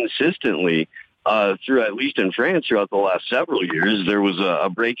much consistently through, at least in France, throughout the last several years. There was a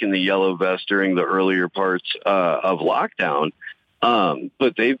break in the yellow vest during the earlier parts of lockdown,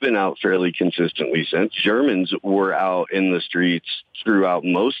 but they've been out fairly consistently since. Germans were out in the streets throughout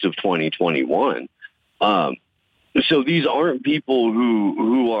most of 2021. So these aren't people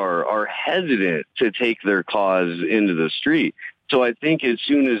who are hesitant to take their cause into the street. So I think as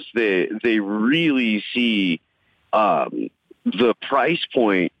soon as they really see the price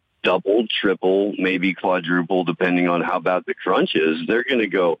point double, triple, maybe quadruple, depending on how bad the crunch is, they're going to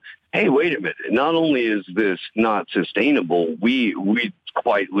go, hey, wait a minute. Not only is this not sustainable, we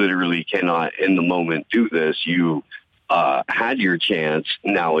quite literally cannot in the moment do this. You had your chance.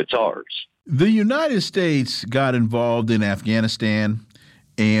 Now it's ours. The United States got involved in Afghanistan,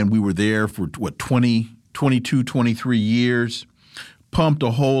 and we were there for, 22, 23 years, pumped a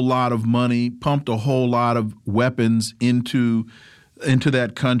whole lot of money, pumped a whole lot of weapons into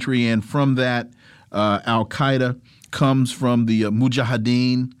that country. And from that, Al-Qaeda comes from the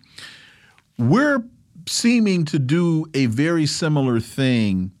Mujahideen. We're seeming to do a very similar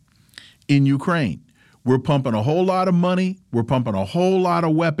thing in Ukraine. We're pumping a whole lot of money. We're pumping a whole lot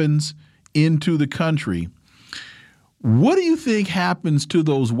of weapons into the country. What do you think happens to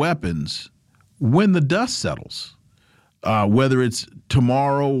those weapons when the dust settles? Whether it's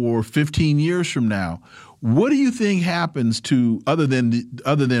tomorrow or 15 years from now, what do you think happens to other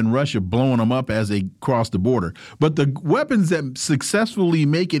than Russia blowing them up as they cross the border? But the weapons that successfully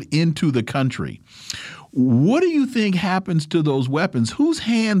make it into the country, what do you think happens to those weapons? Whose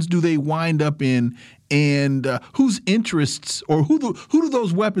hands do they wind up in, and whose interests, or who do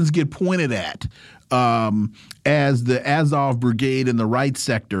those weapons get pointed at as the Azov Brigade and the right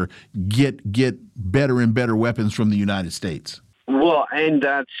sector get better and better weapons from the United States? Well, and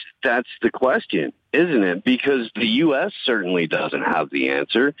that's the question, isn't it? Because the U.S. certainly doesn't have the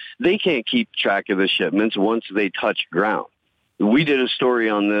answer. They can't keep track of the shipments once they touch ground. We did a story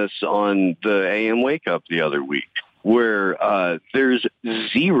on this on the AM Wake Up the other week, where there's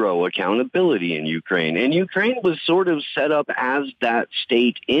zero accountability in Ukraine. And Ukraine was sort of set up as that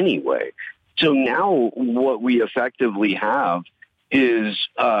state anyway. So now what we effectively have is,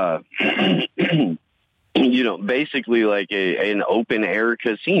 basically like an open air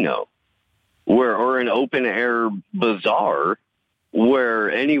casino or an open air bazaar where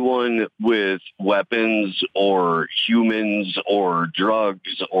anyone with weapons or humans or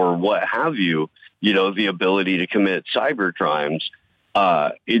drugs or what have you, the ability to commit cyber crimes,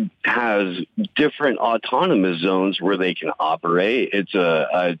 it has different autonomous zones where they can operate. It's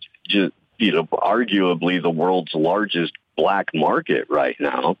arguably the world's largest black market right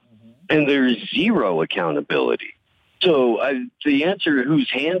now, and there's zero accountability. So the answer, whose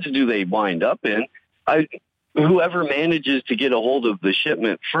hands do they wind up in? Whoever manages to get a hold of the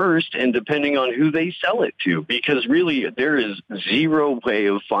shipment first, and depending on who they sell it to, because really there is zero way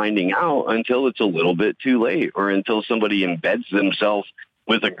of finding out until it's a little bit too late, or until somebody embeds themselves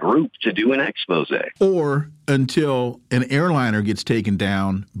with a group to do an expose. Or until an airliner gets taken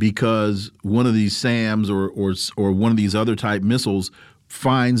down because one of these SAMs or one of these other type missiles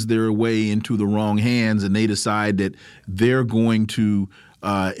finds their way into the wrong hands and they decide that they're going to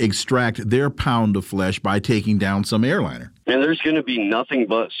extract their pound of flesh by taking down some airliner. And there's going to be nothing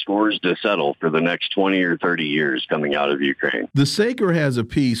but scores to settle for the next 20 or 30 years coming out of Ukraine. The Saker has a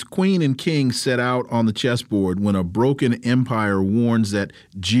piece, Queen and King set out on the chessboard when a broken empire warns that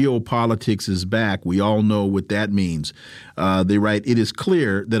geopolitics is back. We all know what that means. They write, it is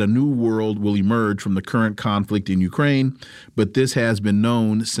clear that a new world will emerge from the current conflict in Ukraine, but this has been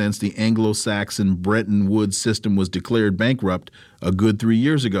known since the Anglo-Saxon Bretton Woods system was declared bankrupt a good 3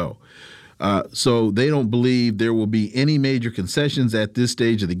 years ago. So they don't believe there will be any major concessions at this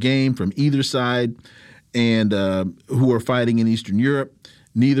stage of the game from either side and who are fighting in Eastern Europe,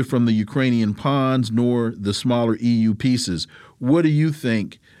 neither from the Ukrainian pawns nor the smaller EU pieces. What do you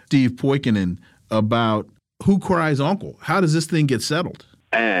think, Steve Poikonen, about who cries uncle? How does this thing get settled?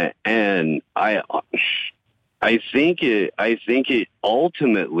 And I think it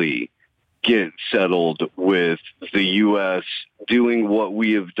ultimately get settled with the U.S. doing what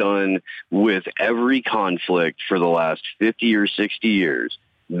we have done with every conflict for the last 50 or 60 years,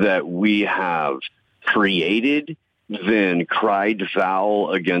 that we have created, then cried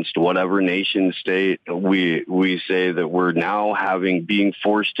foul against whatever nation state we say that we're now being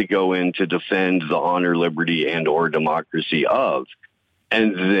forced to go in to defend the honor, liberty, and or democracy of,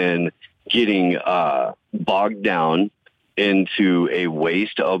 and then getting bogged down into a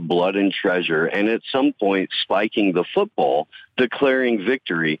waste of blood and treasure, and at some point spiking the football, declaring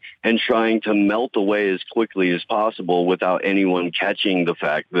victory, and trying to melt away as quickly as possible without anyone catching the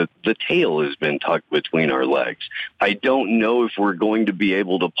fact that the tail has been tucked between our legs. I don't know if we're going to be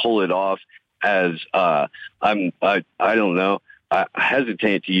able to pull it off as, I don't know, I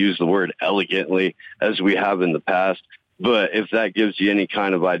hesitate to use the word elegantly as we have in the past, but if that gives you any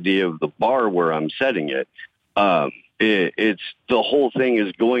kind of idea of the bar where I'm setting it, it's the whole thing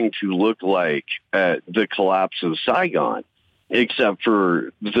is going to look like the collapse of Saigon, except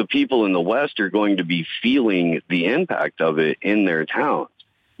for the people in the West are going to be feeling the impact of it in their towns.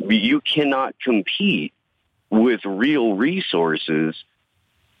 You cannot compete with real resources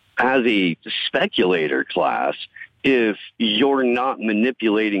as a speculator class if you're not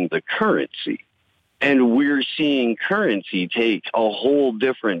manipulating the currency. And we're seeing currency take a whole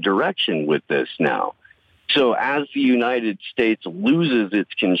different direction with this now. So as the United States loses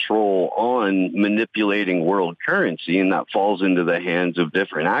its control on manipulating world currency, and that falls into the hands of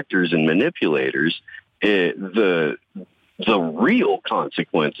different actors and manipulators, the real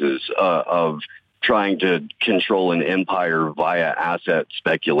consequences of trying to control an empire via asset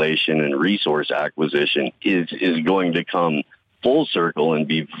speculation and resource acquisition is going to come full circle and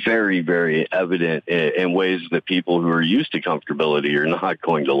be very, very evident in ways that people who are used to comfortability are not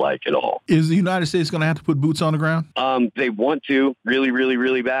going to like at all. Is the United States going to have to put boots on the ground? They want to really, really,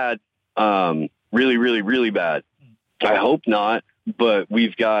 really bad. Really, really, really bad. I hope not, but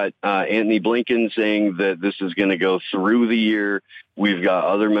we've got Antony Blinken saying that this is going to go through the year. We've got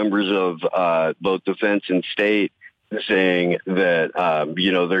other members of both defense and state saying that,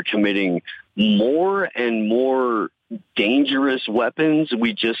 they're committing more and more dangerous weapons.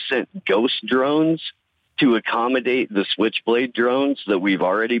 We just sent ghost drones to accommodate the Switchblade drones that we've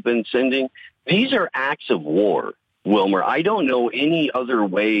already been sending. These are acts of war, Wilmer. I don't know any other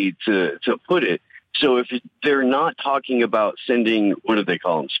way to put it. So if they're not talking about sending, what do they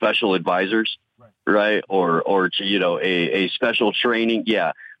call them, special advisors, right? Or a special training,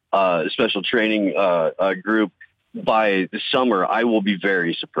 special training group, by the summer, I will be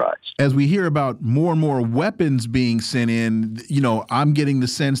very surprised. As we hear about more and more weapons being sent in, I'm getting the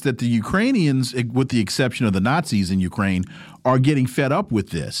sense that the Ukrainians, with the exception of the Nazis in Ukraine, are getting fed up with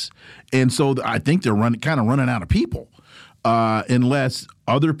this. And so I think they're kind of running out of people unless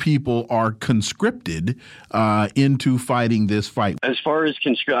other people are conscripted into fighting this fight. As far as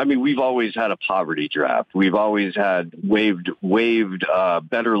we've always had a poverty draft. We've always had waved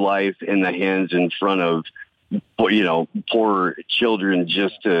better life in the hands in front of poor children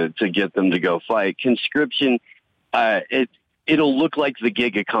just to get them to go fight. Conscription, it'll look like the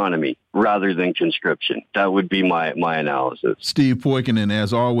gig economy rather than conscription. That would be my analysis. Steve Poikonen,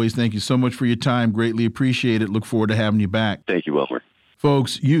 as always, thank you so much for your time. Greatly appreciate it. Look forward to having you back. Thank you, Wilmer.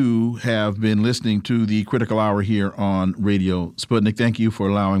 Folks, you have been listening to the Critical Hour here on Radio Sputnik. Thank you for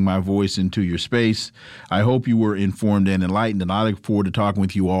allowing my voice into your space. I hope you were informed and enlightened, and I look forward to talking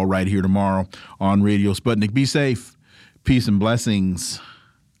with you all right here tomorrow on Radio Sputnik. Be safe. Peace and blessings.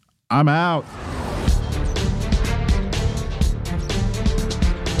 I'm out.